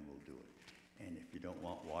and will do it. And if you don't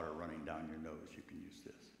want water running down your nose, you can use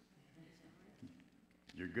this.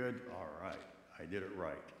 You're good? All right. I did it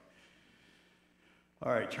right.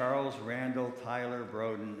 All right, Charles, Randall, Tyler,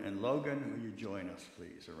 Broden, and Logan, will you join us,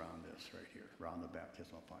 please, around this right here, around the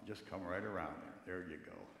baptismal font. Just come right around there. There you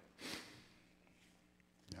go.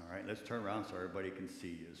 All right, let's turn around so everybody can see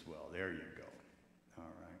you as well. There you go.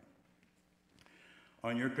 All right.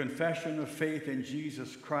 On your confession of faith in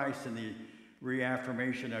Jesus Christ and the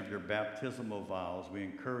reaffirmation of your baptismal vows, we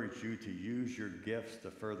encourage you to use your gifts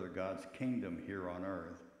to further God's kingdom here on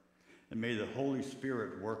earth. And may the Holy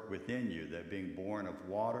Spirit work within you, that being born of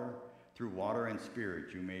water, through water and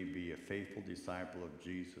spirit, you may be a faithful disciple of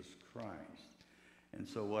Jesus Christ. And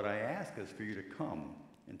so what I ask is for you to come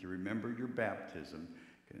and to remember your baptism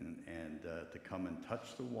and to come and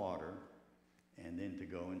touch the water and then to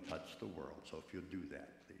go and touch the world. So if you'll do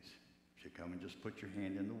that, please. If you come and just put your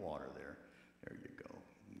hand in the water there. There you go.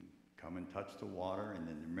 Come and touch the water, and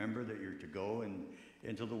then remember that you're to go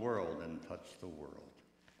into the world and touch the world.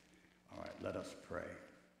 All right, let us pray.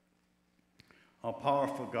 All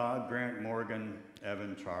powerful God, grant Morgan,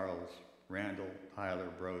 Evan, Charles, Randall, Tyler,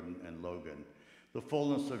 Broden, and Logan the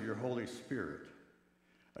fullness of your Holy Spirit,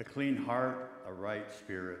 a clean heart, a right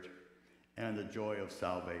spirit, and the joy of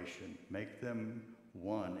salvation. Make them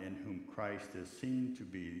one in whom Christ is seen to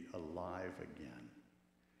be alive again.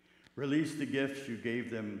 Release the gifts you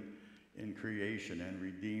gave them in creation and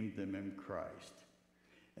redeemed them in Christ.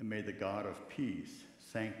 And may the God of peace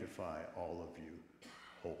sanctify all of you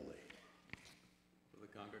wholly. Will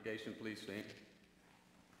the congregation please stand?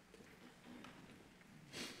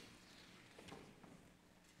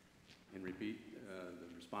 And repeat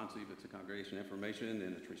the responsive. It's a congregation information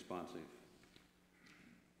and it's responsive.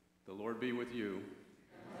 The Lord be with you.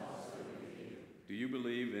 And also with you. Do you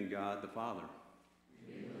believe in God the Father?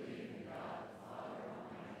 We believe in God the Father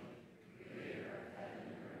Almighty, creator of heaven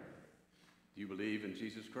and earth. Do you believe in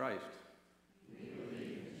Jesus Christ? We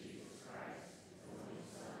believe in Jesus Christ, his only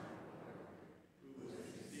Son, our Lord, who was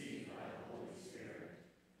conceived by the Holy Spirit,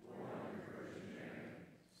 born of the Virgin Mary,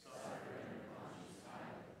 suffered under Pontius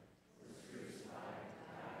Pilate, was crucified,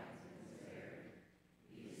 died, and was buried.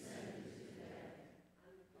 He descended to the dead.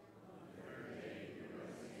 On the third day he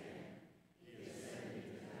rose again. He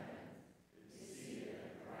ascended into heaven, is seated at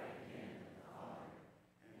the right hand of the Father,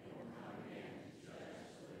 and will come again to judge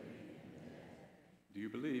the living and the dead. Do you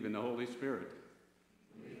believe in the Holy Spirit?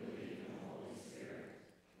 We believe in the Holy Spirit,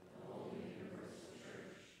 the holy universal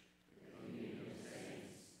church, the communion of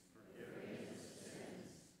saints, forgiveness of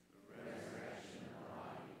sins, the resurrection of the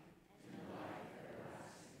body, and life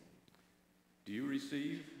everlasting. Do you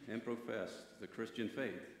receive and profess the Christian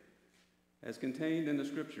faith as contained in the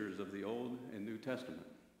scriptures of the Old and New Testament?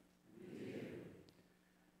 We do.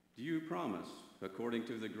 Do you promise, according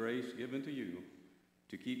to the grace given to you,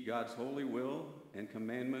 to keep God's holy will and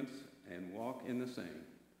commandments and walk in the same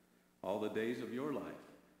all the days of your life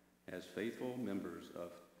as faithful members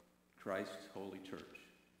of Christ's holy church?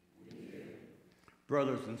 We do.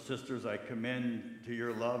 Brothers and sisters, I commend to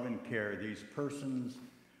your love and care these persons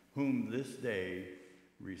whom this day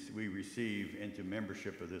we receive into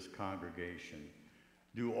membership of this congregation.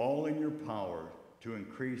 Do all in your power to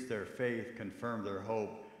increase their faith, confirm their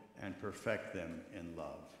hope, and perfect them in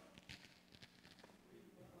love.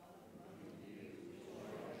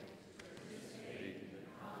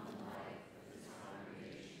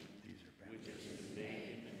 These are baptisms.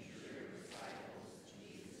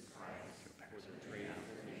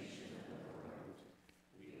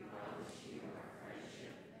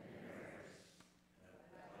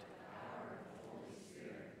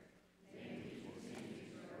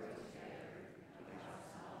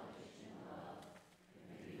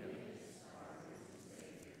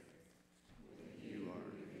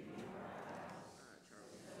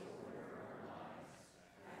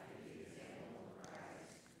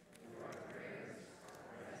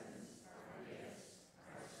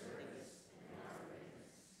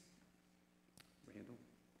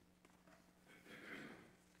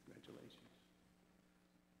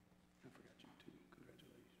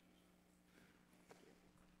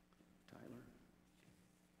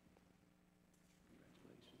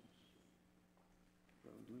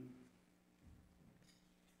 Logan.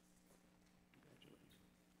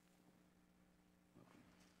 Congratulations. Welcome.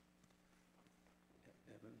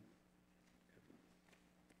 Evan.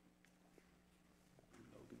 And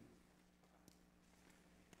Logan.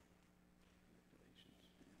 Congratulations.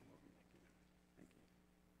 And welcome back in. Thank you.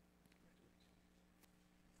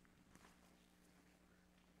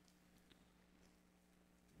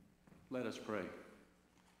 Congratulations. Let us pray.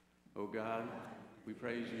 O God, we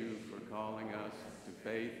praise you for calling us to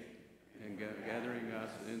faith and gathering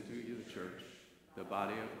us into the church, the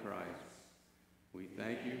body of Christ. We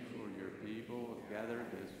thank you for your people gathered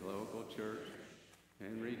as local church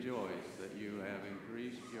and rejoice that you have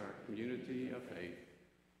increased your community of faith.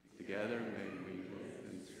 Together may we move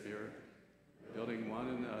in spirit, building one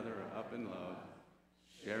another up in love,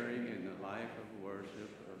 sharing in the life of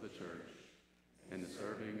worship of the church and the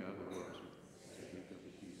serving of the worship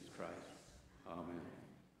of Jesus Christ. Amen.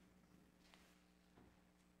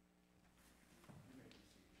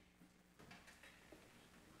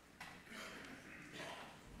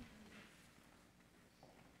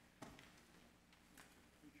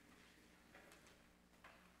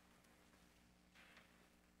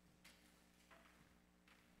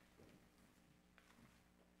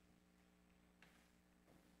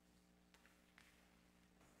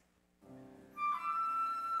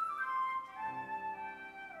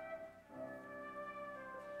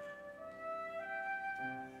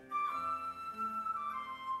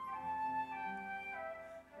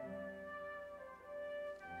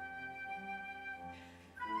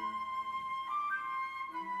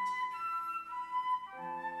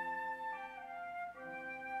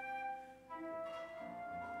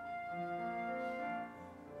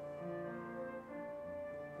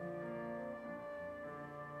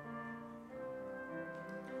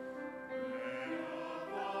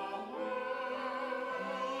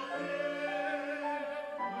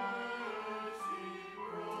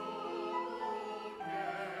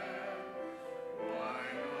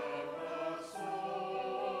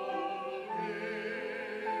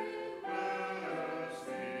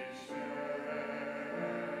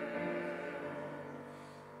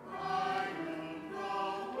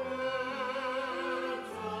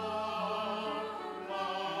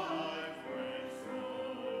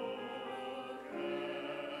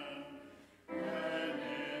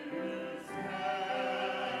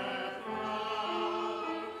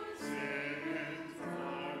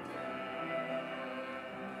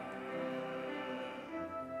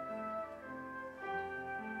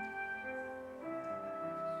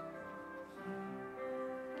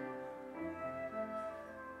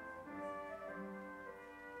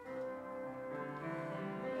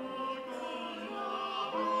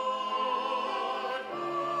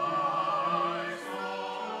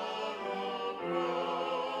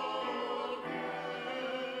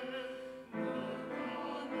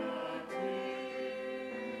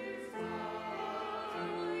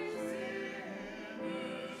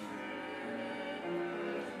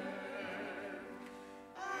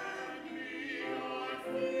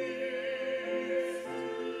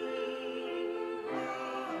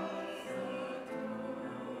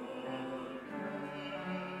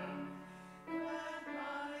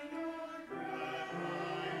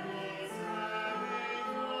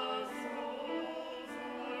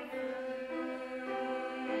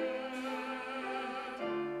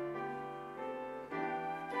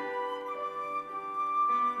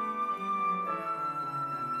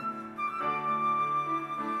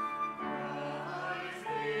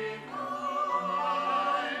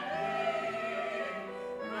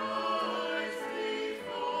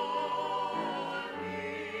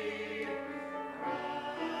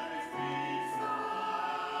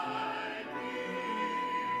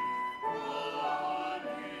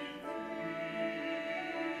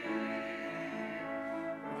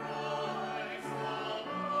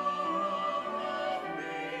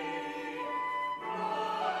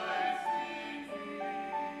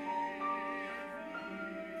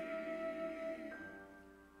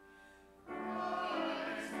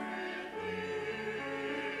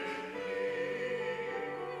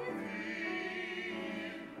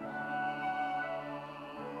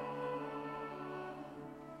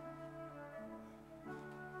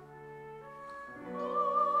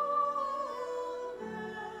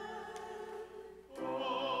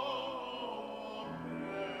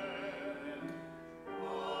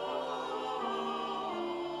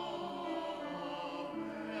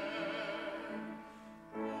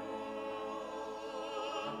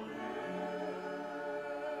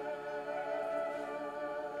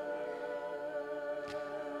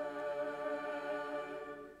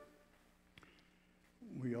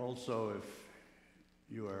 Also, if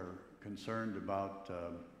you are concerned about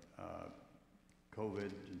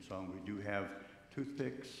COVID and so on, we do have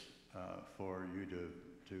toothpicks for you to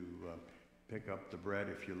pick up the bread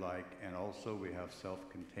if you like, and also we have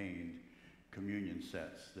self-contained communion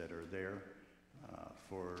sets that are there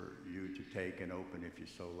for you to take and open if you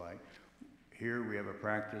so like. Here we have a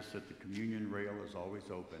practice that the communion rail is always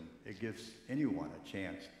open. It gives anyone a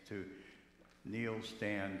chance to kneel,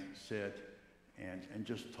 stand, sit, and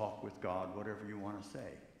just talk with God, whatever you want to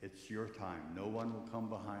say. It's your time. No one will come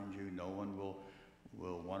behind you. No one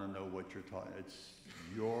will want to know what you're talking. It's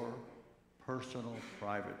your personal,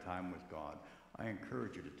 private time with God. I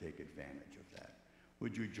encourage you to take advantage of that.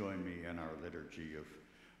 Would you join me in our liturgy of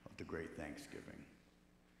the great Thanksgiving?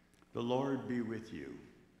 The Lord be with you.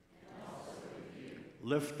 And also with you.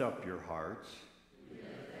 Lift up your hearts. We lift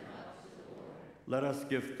them up to the Lord. Let us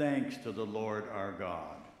give thanks to the Lord our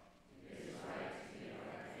God. It is right to give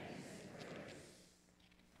our thanks and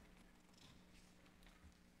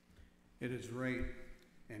praise. It is right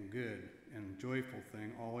and good and joyful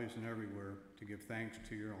thing always and everywhere to give thanks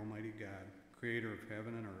to your Almighty God, creator of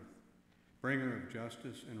heaven and earth, bringer of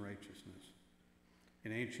justice and righteousness.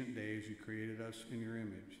 In ancient days you created us in your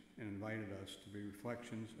image and invited us to be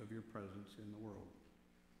reflections of your presence in the world.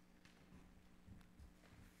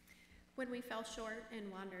 When we fell short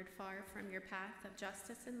and wandered far from your path of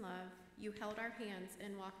justice and love, you held our hands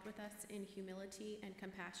and walked with us in humility and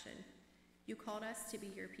compassion. You called us to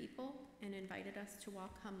be your people and invited us to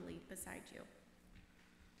walk humbly beside you.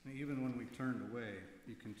 And even when we turned away,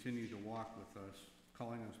 you continued to walk with us,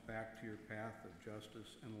 calling us back to your path of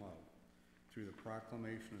justice and love through the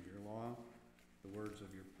proclamation of your law, the words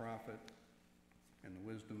of your prophet, and the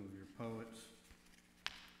wisdom of your poets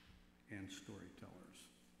and storytellers.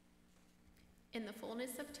 In the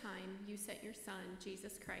fullness of time, you sent your Son,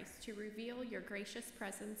 Jesus Christ, to reveal your gracious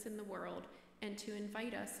presence in the world and to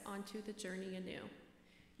invite us onto the journey anew.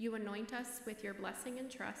 You anoint us with your blessing and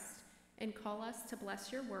trust and call us to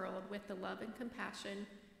bless your world with the love and compassion,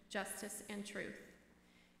 justice and truth.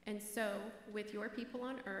 And so, with your people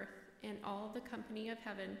on earth and all the company of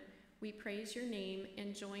heaven, we praise your name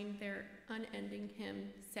and join their unending hymn,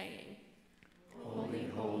 saying, Holy,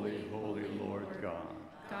 holy, holy Lord God,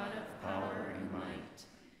 God of power and might,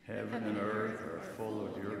 heaven and earth are full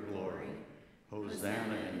of your glory.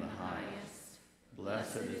 Hosanna in the highest.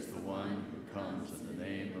 Blessed is the one who comes in the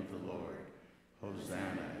name of the Lord.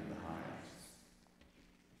 Hosanna in the highest.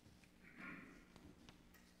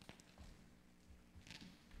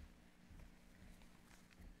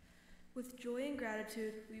 With joy and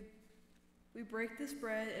gratitude, we break this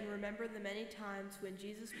bread and remember the many times when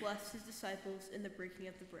Jesus blessed his disciples in the breaking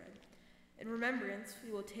of the bread. In remembrance,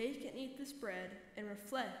 we will take and eat this bread and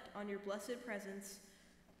reflect on your blessed presence,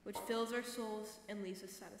 which fills our souls and leaves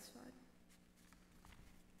us satisfied.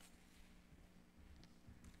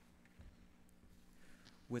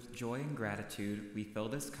 With joy and gratitude, we fill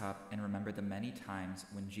this cup and remember the many times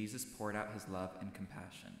when Jesus poured out his love and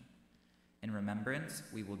compassion. In remembrance,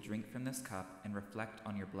 we will drink from this cup and reflect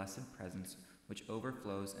on your blessed presence, which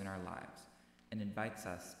overflows in our lives and invites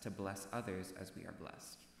us to bless others as we are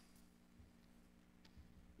blessed.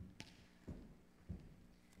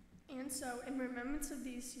 And so, in remembrance of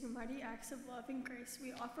these your mighty acts of love and grace,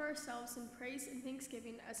 we offer ourselves in praise and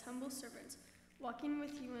thanksgiving as humble servants, walking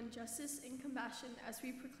with you in justice and compassion as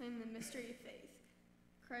we proclaim the mystery of faith.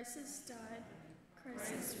 Christ has died,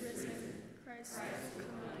 Christ is risen, Christ will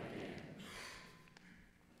come again.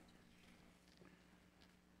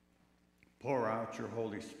 Pour out your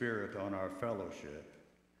Holy Spirit on our fellowship,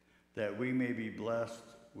 that we may be blessed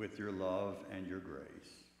with your love and your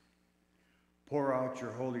grace. Pour out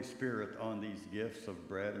your Holy Spirit on these gifts of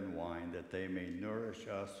bread and wine, that they may nourish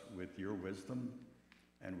us with your wisdom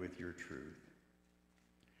and with your truth.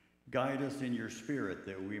 Guide us in your Spirit,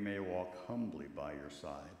 that we may walk humbly by your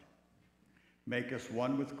side. Make us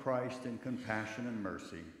one with Christ in compassion and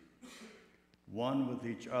mercy, one with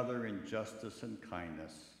each other in justice and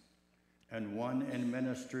kindness, and one in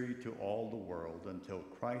ministry to all the world until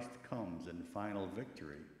Christ comes in final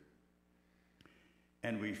victory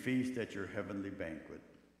and we feast at your heavenly banquet.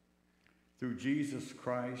 Through Jesus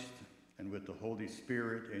Christ and with the Holy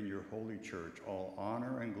Spirit in your holy church, all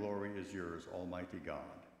honor and glory is yours, Almighty God,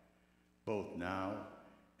 both now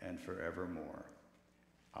and forevermore.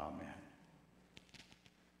 Amen.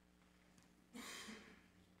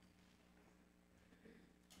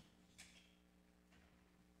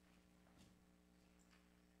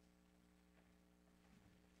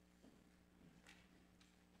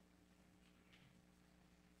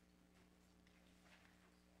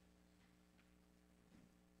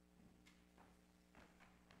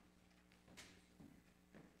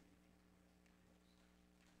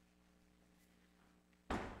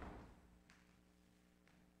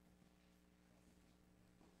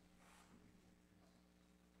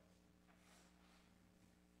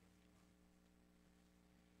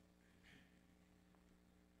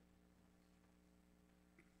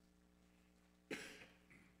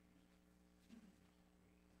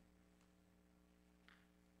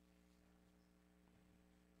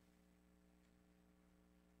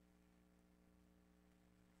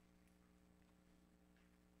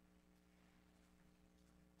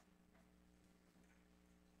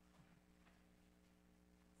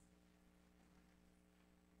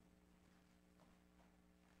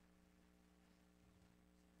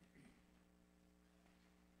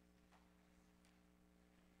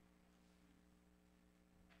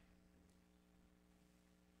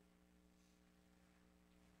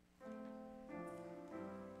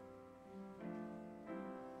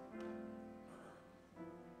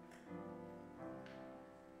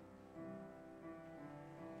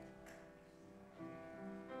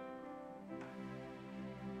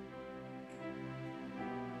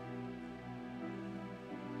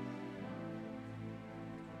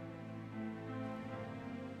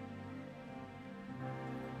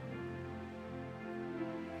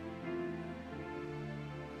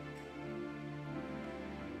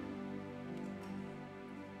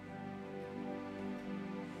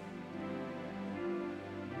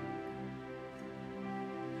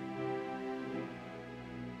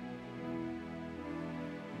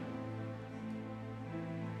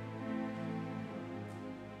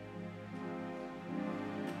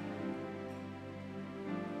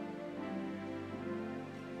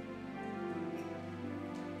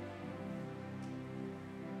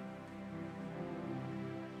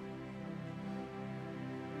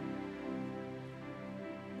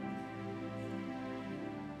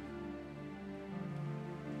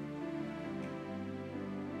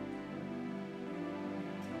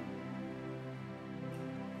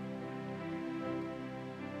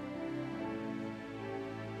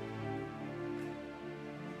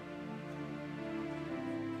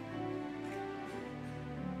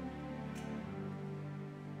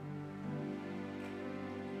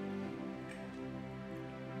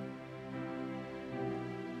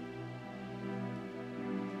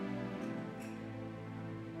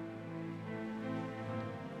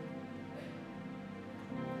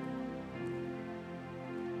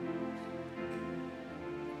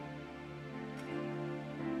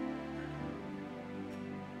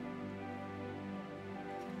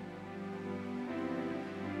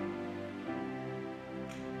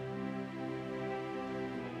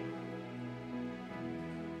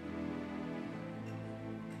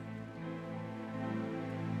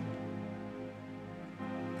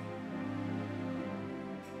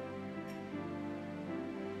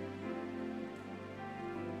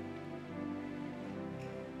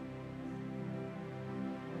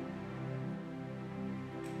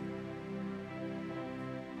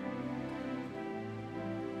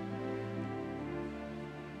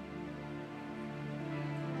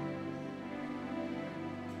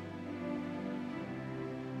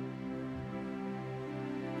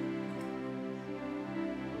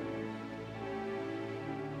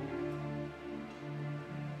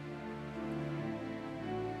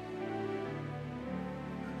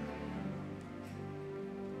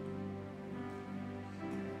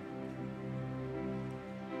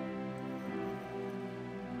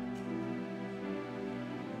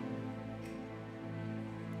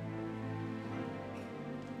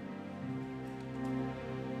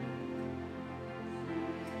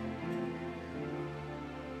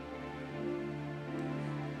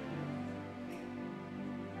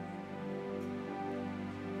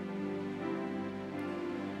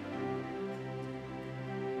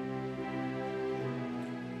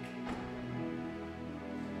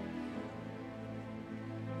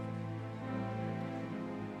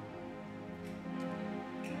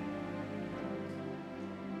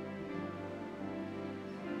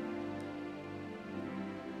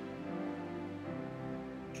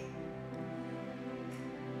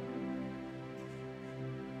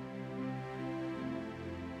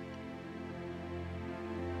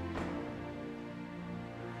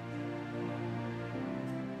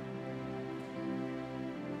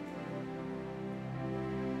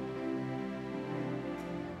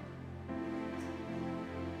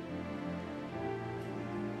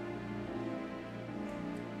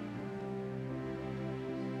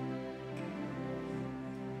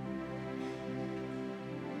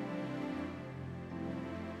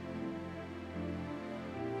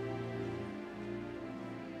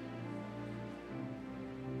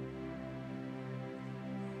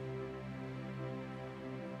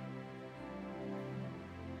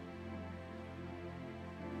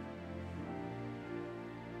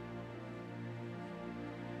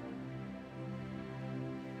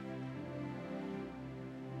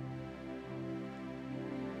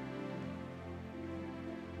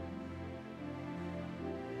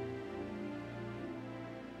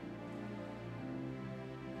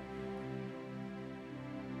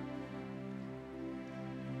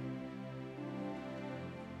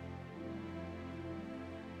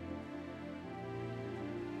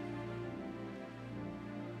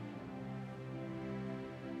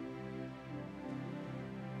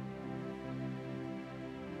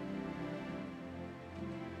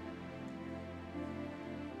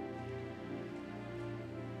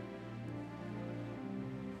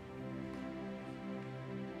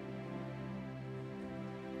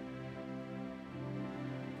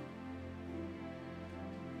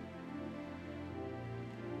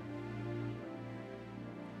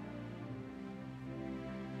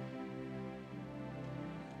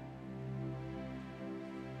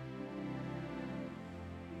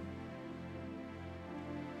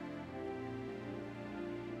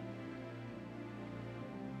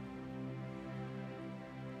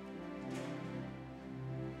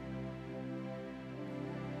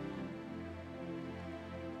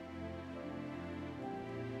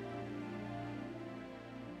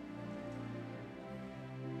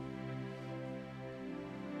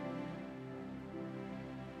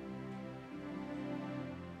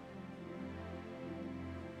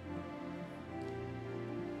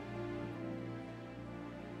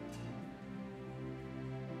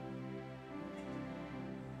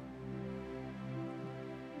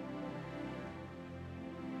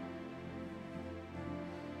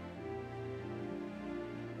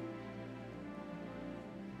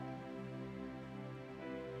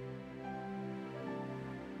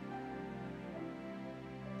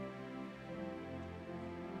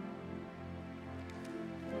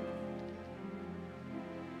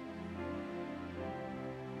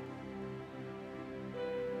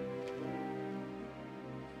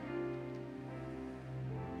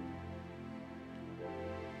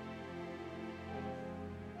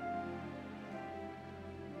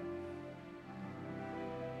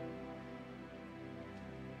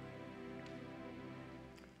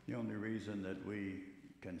 The only reason that we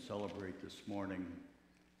can celebrate this morning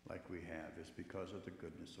like we have is because of the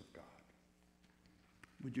goodness of God.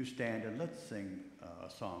 Would you stand and let's sing a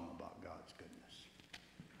song about God's goodness.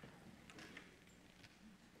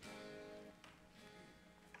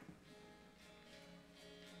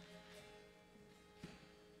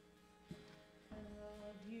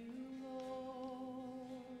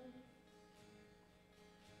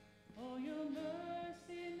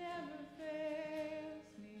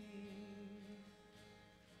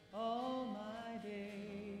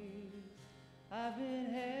 I've been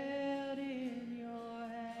held in your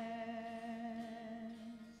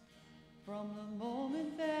hands from the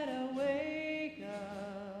moment that I wake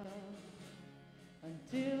up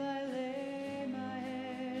until I lay my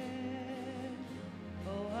head.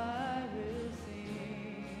 Oh, I will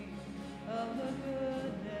sing of the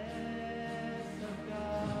goodness of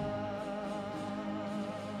God.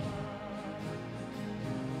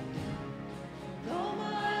 Though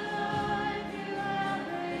my life you have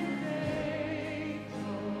been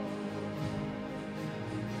faithful,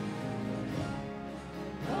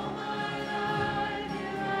 though my life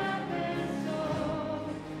you have been so,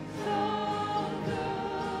 so good.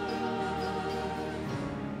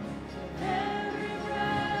 Every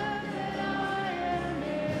breath that I am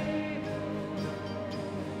able,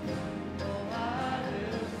 oh, I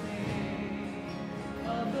will sing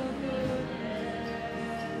of the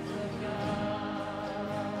goodness of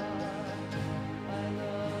God. I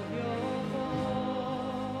love your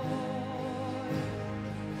voice.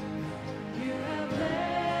 You have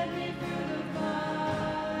led me through the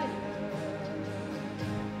fire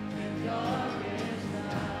in darkest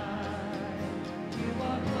night. You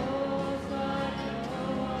are close like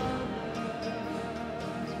no other.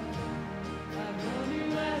 I've known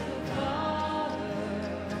you as a father.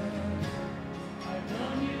 I've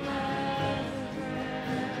known you as a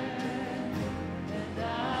friend, and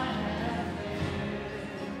I have lived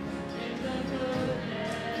in the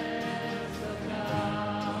goodness of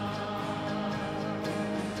God.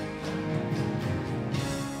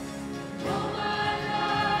 All my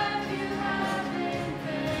life you have been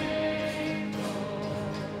faithful.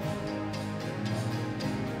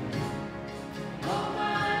 All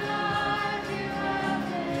my life you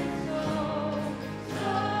have been so,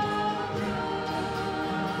 so good.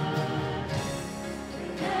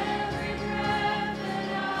 With every breath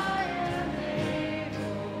that I am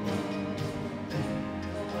able,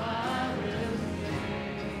 oh, I will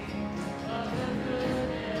sing of the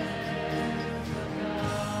goodness of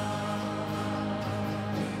God.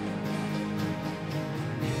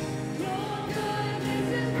 Your goodness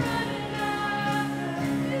is running after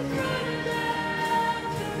me.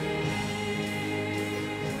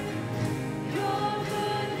 Your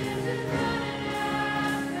goodness is running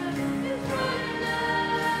after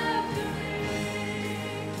me.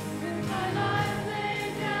 With my life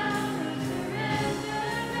laid down and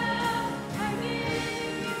surrendered now, I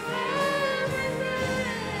give you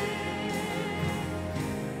everything.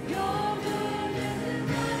 Your goodness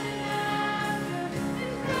is running after me.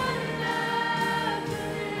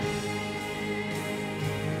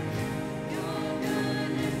 Your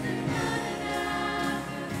goodness is running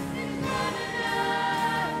after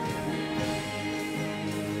me.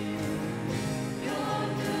 Your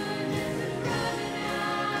goodness is running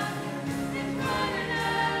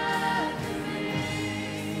after me.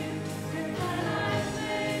 With my life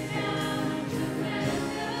laid down and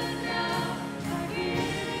surrendered now, I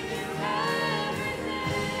give you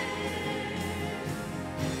everything.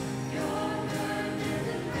 Your goodness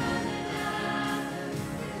is running after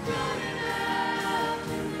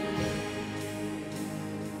me.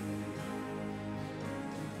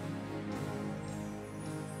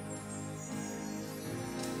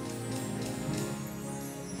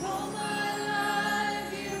 All my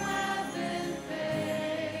life you have been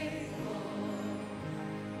faithful.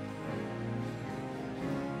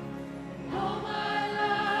 All my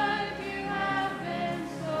life you have been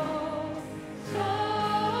so, so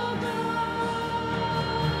good.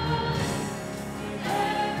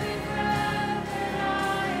 Every breath that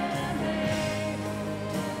I am able,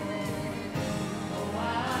 oh,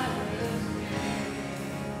 I will sing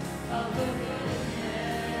of the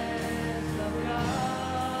goodness of God.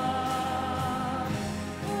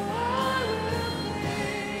 Oh, I will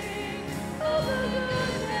sing of the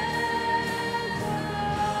goodness of God.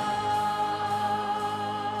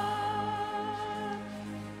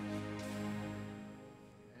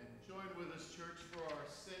 And join with us, church, for our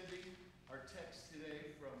sending. Our text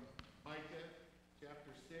today from Micah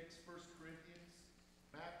chapter 6, 1 Corinthians,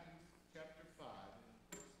 Matthew chapter 5.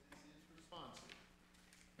 And of course, this is responsive.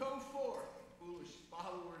 Go forth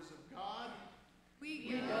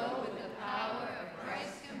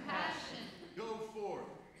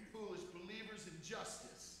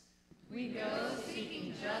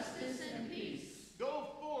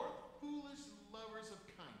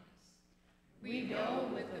We go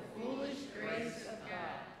with the foolish grace of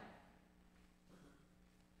God.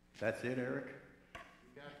 That's it, Eric?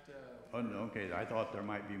 We got, Oh, no, okay, I thought there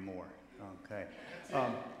might be more. Okay.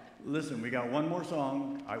 Listen, we got one more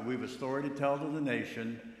song. We have a story to tell to the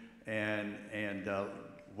nation. And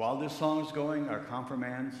while this song is going, our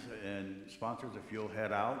confirmands and sponsors, if you'll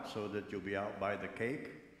head out so that you'll be out by the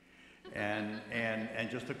cake. And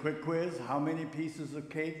just a quick quiz. How many pieces of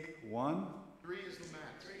cake? 1? 3 is the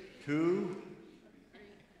max. 2?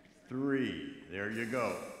 3. There you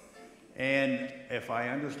go. And if I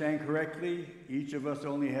understand correctly, each of us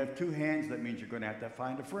only have 2 hands. That means you're going to have to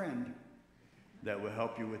find a friend that will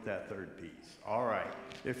help you with that 3rd piece. All right.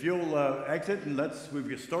 If you'll exit, and we've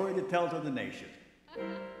got a story to tell to the nation.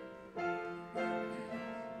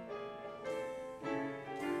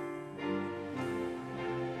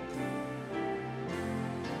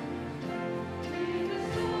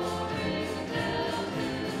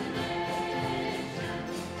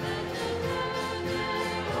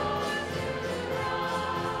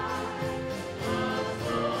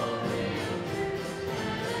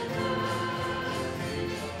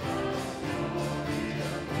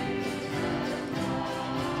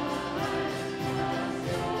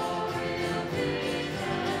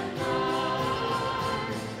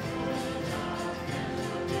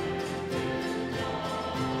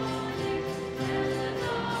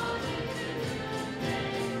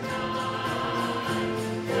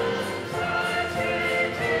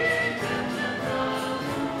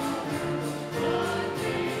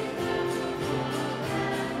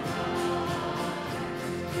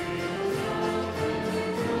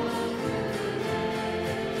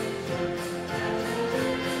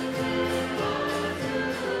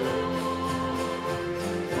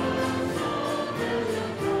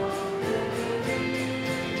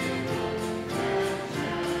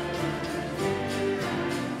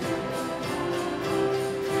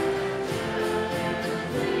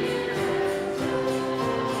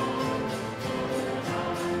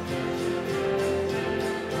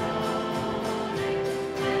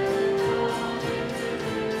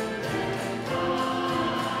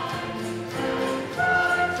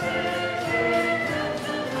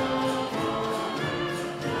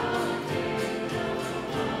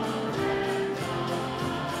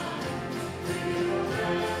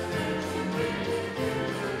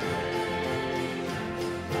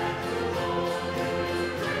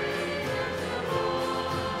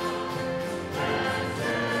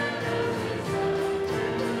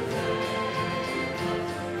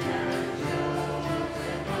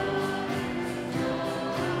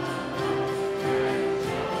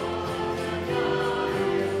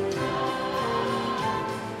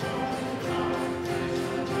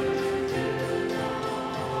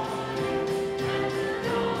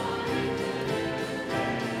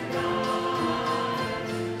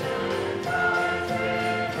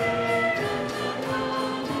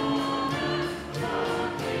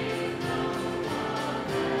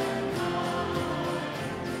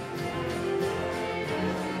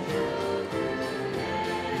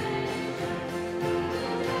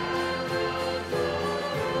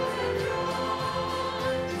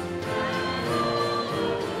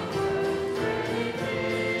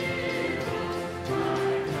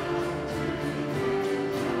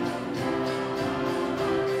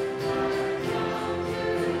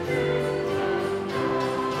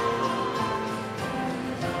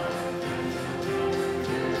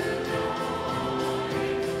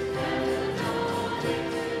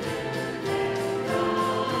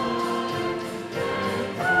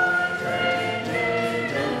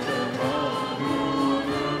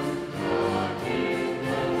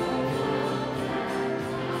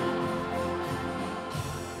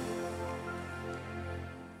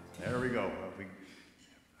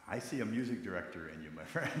 I see a music director in you, my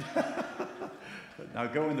friend. Now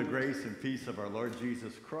go in the grace and peace of our Lord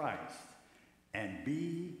Jesus Christ and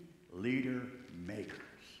be leader makers.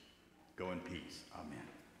 Go in peace.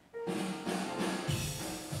 Amen.